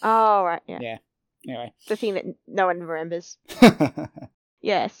 Yeah. Oh right, yeah. Yeah. Anyway, The thing that no one remembers.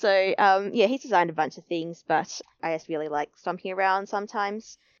 Yeah, so he's designed a bunch of things, but I just really like stomping around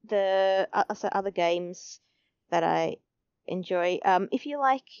sometimes. The other games that I enjoy, if you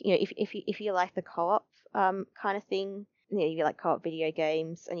like, if you like the co-op kind of thing, if you like co-op video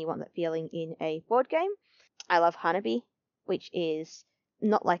games and you want that feeling in a board game, I love Hanabi, which is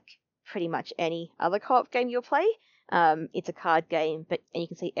not like pretty much any other co-op game you'll play. It's a card game, and you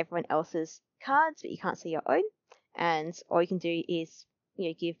can see everyone else's cards, but you can't see your own. And all you can do is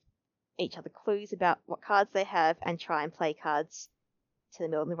give each other clues about what cards they have and try and play cards to the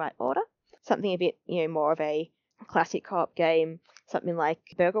middle in the right order. Something a bit, more of a classic co-op game, something like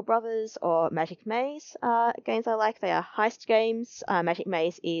Burgle Brothers or Magic Maze games I like. They are heist games. Magic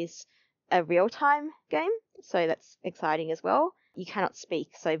Maze is a real-time game, so that's exciting as well. You cannot speak,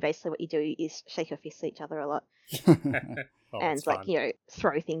 so basically what you do is shake your fists at each other a lot. Oh, And that's fun.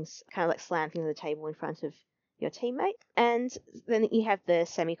 throw things, kind of like slam things on the table in front of your teammate. And then you have the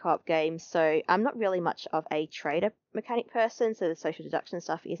semi-co-op games. So I'm not really much of a trader mechanic person, so the social deduction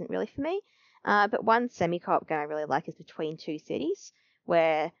stuff isn't really for me. But one semi-co-op game I really like is between two cities,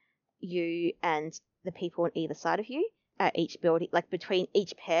 where you and the people on either side of you are each building, like between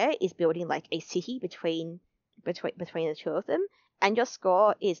each pair is building like a city between the two of them, and your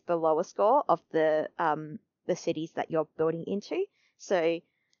score is the lower score of the cities that you're building into. So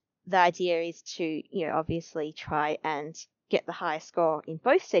the idea is to, obviously try and get the highest score in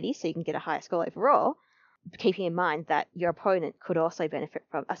both cities so you can get a higher score overall, keeping in mind that your opponent could also benefit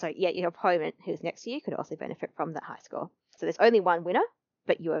from, your opponent who's next to you could also benefit from that high score. So there's only one winner,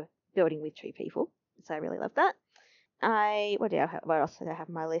 but you're building with two people. So I really love that. What else did I have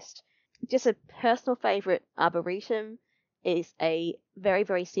on my list? Just a personal favorite, Arboretum is a very,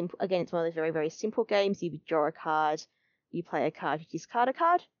 very simple, again, it's one of those very, very simple games. You draw a card, you play a card, you discard a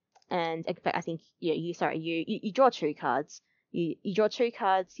card. And in fact, I think, you draw two cards. You draw two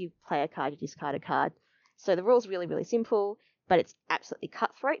cards, you play a card, you discard a card. So the rules are really, really simple, but it's absolutely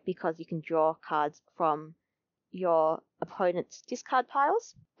cutthroat because you can draw cards from your opponent's discard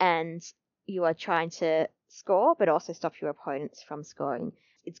piles, and you are trying to score, but also stop your opponents from scoring.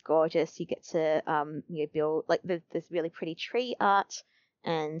 It's gorgeous. You get to build, like, there's really pretty tree art,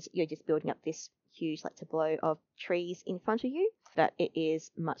 and you're just building up this huge, like, tableau of trees in front of you. But it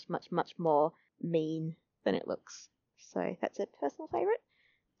is much, much, much more mean than it looks. So that's a personal favourite.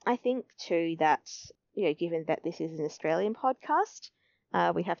 I think too that, given that this is an Australian podcast,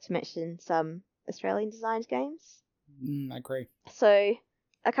 we have to mention some Australian designed games. I agree. So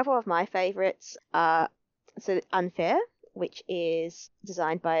a couple of my favourites are Unfair, which is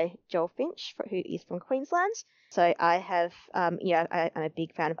designed by Joel Finch, who is from Queensland. So I have, I'm a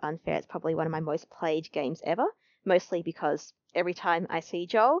big fan of Unfair. It's probably one of my most played games ever, mostly because every time I see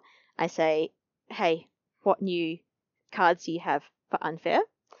Joel, I say, hey, what new cards do you have for Unfair?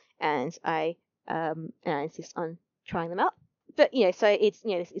 And I insist on trying them out. But, so it's,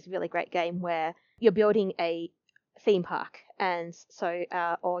 it's a really great game where you're building a theme park, and so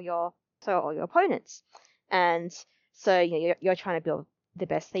all your opponents. And so you're trying to build the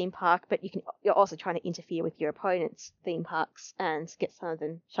best theme park, but you're also trying to interfere with your opponent's theme parks and get some of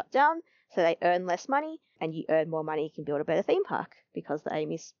them shut down so they earn less money, and you earn more money, you can build a better theme park, because the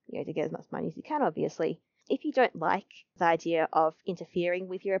aim is to get as much money as you can, obviously. If you don't like the idea of interfering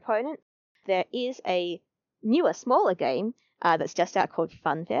with your opponent, there is a newer, smaller game that's just out called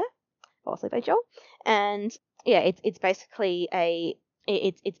Funfair, also by Joel, and it's basically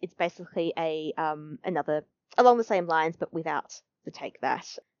another along the same lines, but without the take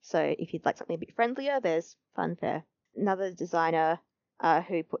that. So if you'd like something a bit friendlier, there's Funfair. Another designer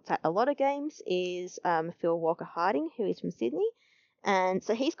who puts out a lot of games is Phil Walker Harding, who is from Sydney, and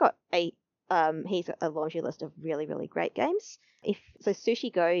so he's got a laundry list of really, really great games.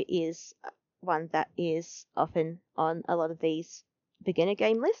 Sushi Go is one that is often on a lot of these beginner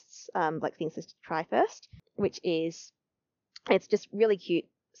game lists, like things to try first, it's just really cute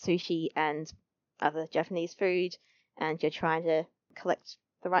sushi and other Japanese food, and you're trying to collect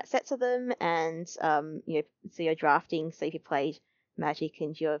the right sets of them, and so you're drafting. So if you played Magic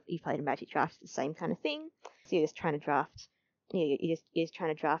and you played a Magic draft, it's the same kind of thing. So you're just trying to draft, you're just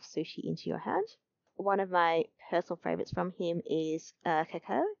trying to draft sushi into your hand. One of my personal favorites from him is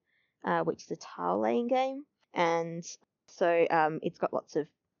Kakao, which is a tile laying game, and so it's got lots of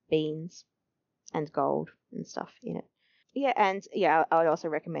beans and gold and stuff in it. I would also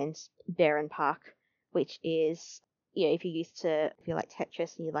recommend Baron Park, which is, if you like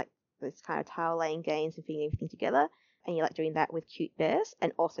Tetris and you like those kind of tile laying games and fitting everything together, and you like doing that with cute bears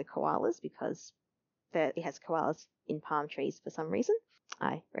and also koalas, because it has koalas in palm trees for some reason,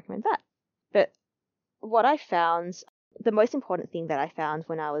 I recommend that. But what I found, the most important thing that I found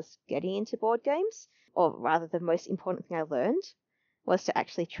when I was getting into board games, or rather the most important thing I learned, was to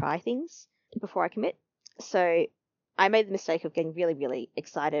actually try things before I commit. So I made the mistake of getting really, really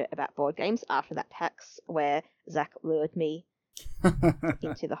excited about board games after that PAX where Zach lured me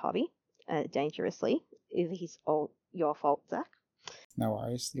into the hobby dangerously. It's all your fault, Zach. No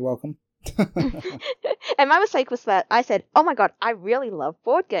worries. You're welcome. And my mistake was that I said, oh my god, I really love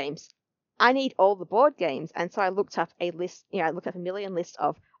board games. I need all the board games. And so I looked up a list, I looked up a million list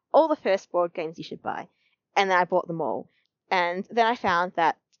of all the first board games you should buy. And then I bought them all. And then I found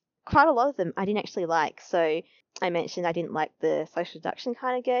that quite a lot of them I didn't actually like. So I mentioned I didn't like the social deduction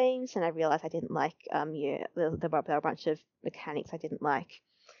kind of games, and I realized I didn't like, there were a bunch of mechanics I didn't like.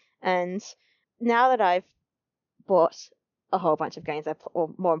 And now that I've bought a whole bunch of games,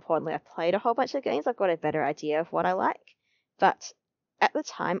 or more importantly, I've played a whole bunch of games, I've got a better idea of what I like. But at the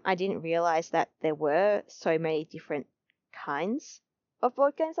time, I didn't realize that there were so many different kinds of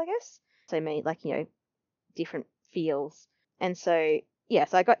board games, I guess. So many, different feels. And so, yeah,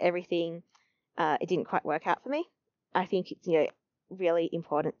 so I got everything. It didn't quite work out for me. I think it's, really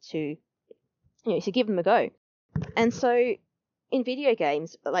important to give them a go. And so in video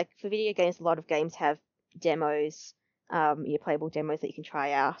games, like for video games, a lot of games have demos, playable demos that you can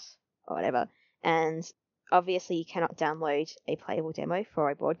try out or whatever. And obviously you cannot download a playable demo for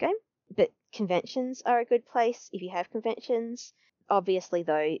a board game, but conventions are a good place if you have conventions. Obviously,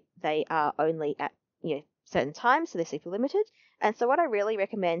 though, they are only at, certain times, so they're super limited. And so what I really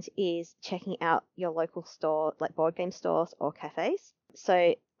recommend is checking out your local store, like board game stores or cafes.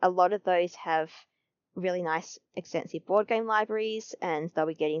 So a lot of those have really nice, extensive board game libraries, and they'll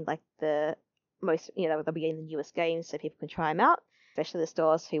be getting like the most, they'll be getting the newest games so people can try them out, especially the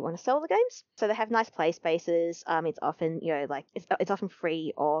stores who want to sell the games. So they have nice play spaces. It's often, it's often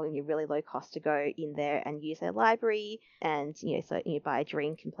free or really low cost to go in there and use their library, and so buy a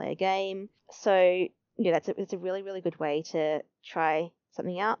drink and play a game. So it's a really, really good way to try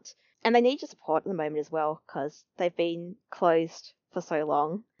something out. And they need your support at the moment as well, because they've been closed for so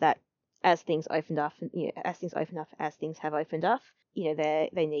long that as things opened up, as things have opened up, they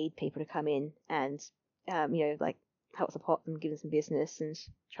need people to come in and, help support them, give them some business and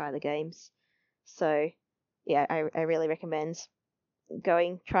try the games. So, yeah, I really recommend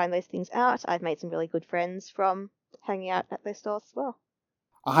trying those things out. I've made some really good friends from hanging out at those stores as well.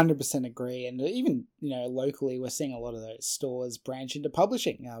 100% agree. And even, locally, we're seeing a lot of those stores branch into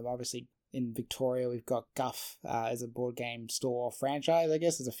publishing. Obviously, in Victoria, we've got Guff as a board game store franchise, I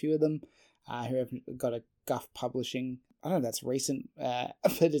guess. There's a few of them who have got a Guff publishing. I don't know if that's recent, but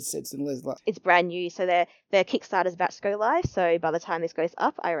it's brand new. So their Kickstarter's about to go live. So by the time this goes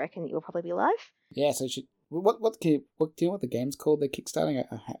up, I reckon it will probably be live. Yeah. So what do you know what the game's called? They're kickstarting.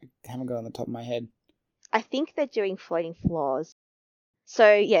 I haven't got it on the top of my head. I think they're doing Floating Floors.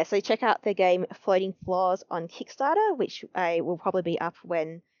 So yeah, so check out their game Floating Floors on Kickstarter, which will probably be up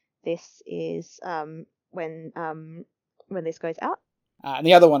when this is when this goes out. And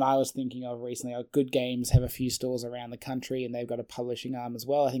the other one I was thinking of recently, Good Games have a few stores around the country, and they've got a publishing arm as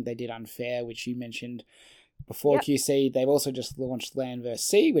well. I think they did Unfair, which you mentioned before. Yep. QC. They've also just launched Land vs.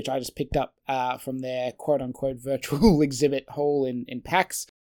 Sea, which I just picked up from their quote-unquote virtual exhibit hall in PAX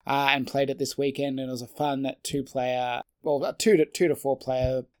and played it this weekend, and it was a fun 2-player, well, 2 to 4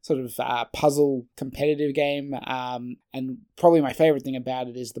 player sort of puzzle competitive game. And probably my favourite thing about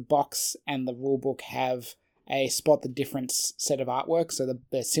it is the box and the rulebook have a spot the difference set of artwork, so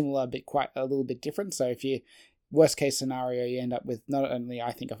they're similar but quite a little bit different. So if you worst case scenario, you end up with not only,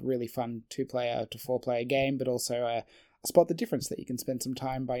 I think, a really fun 2-player to 4-player game, but also a spot the difference that you can spend some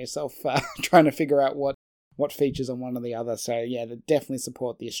time by yourself trying to figure out what features on one or the other. So yeah, definitely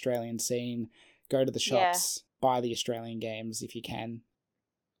support the Australian scene. Go to the shops, buy the Australian games if you can.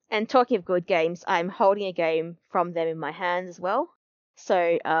 And talking of good games, I'm holding a game from them in my hands as well.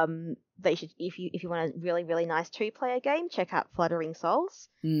 So they should, if you want a really, really nice 2-player game, check out Fluttering Souls,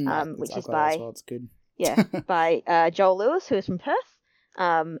 which is by it's good. Yeah, by Joel Lewis, who is from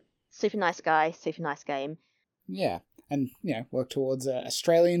Perth. Super nice guy, super nice game. Yeah, and work towards an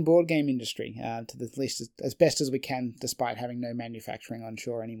Australian board game industry to the least as best as we can, despite having no manufacturing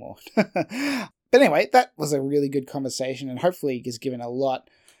onshore anymore. But anyway, that was a really good conversation, and hopefully has given a lot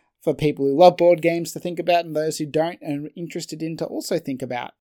for people who love board games to think about, and those who don't and are interested in to also think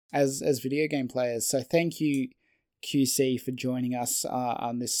about as video game players. So thank you, QC, for joining us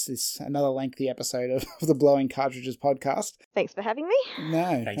on this another lengthy episode of the Blowing Cartridges podcast. Thanks for having me.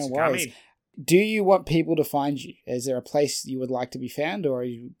 No, Thanks no for worries. coming. Do you want people to find you? Is there a place you would like to be found, or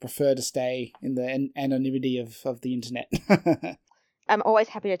you prefer to stay in the anonymity of the internet? I'm always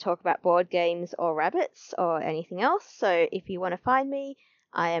happy to talk about board games or rabbits or anything else. So if you want to find me,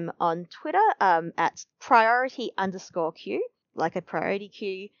 I am on Twitter at priority_Q, like a priority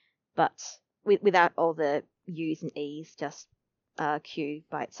queue, but without all the U's and E's, just Q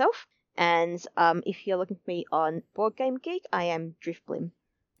by itself. And if you're looking for me on Board Game Geek, I am Driftblim.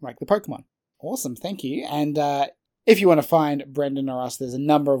 Like the Pokemon. Awesome, thank you. And if you want to find Brendan or us, there's a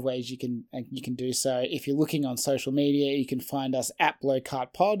number of ways you can do so. If you're looking on social media, you can find us at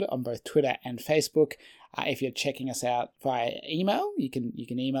BlowCartPod on both Twitter and Facebook. If you're checking us out via email, you can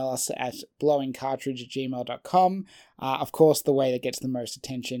email us at blowingcartridge@gmail.com. Of course, the way that gets the most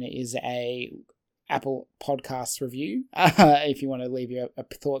attention is a Apple Podcasts review. If you want to leave your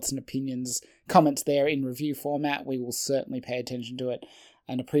thoughts and opinions, comments there in review format, we will certainly pay attention to it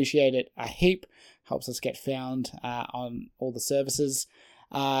and appreciate it a heap. Helps us get found on all the services.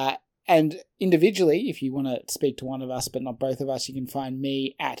 And individually, if you want to speak to one of us but not both of us, you can find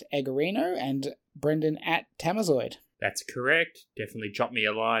me at Eggerino and Brendan at Tamazoid. That's correct. Definitely drop me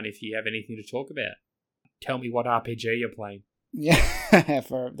a line if you have anything to talk about. Tell me what RPG you're playing. Yeah,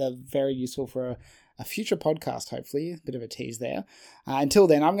 they're very useful for a future podcast, hopefully. A bit of a tease there. Until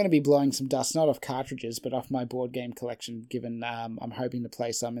then, I'm going to be blowing some dust, not off cartridges, but off my board game collection, given I'm hoping to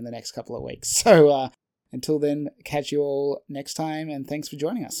play some in the next couple of weeks. So until then, catch you all next time, and thanks for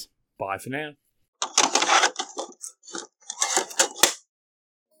joining us. Bye for now.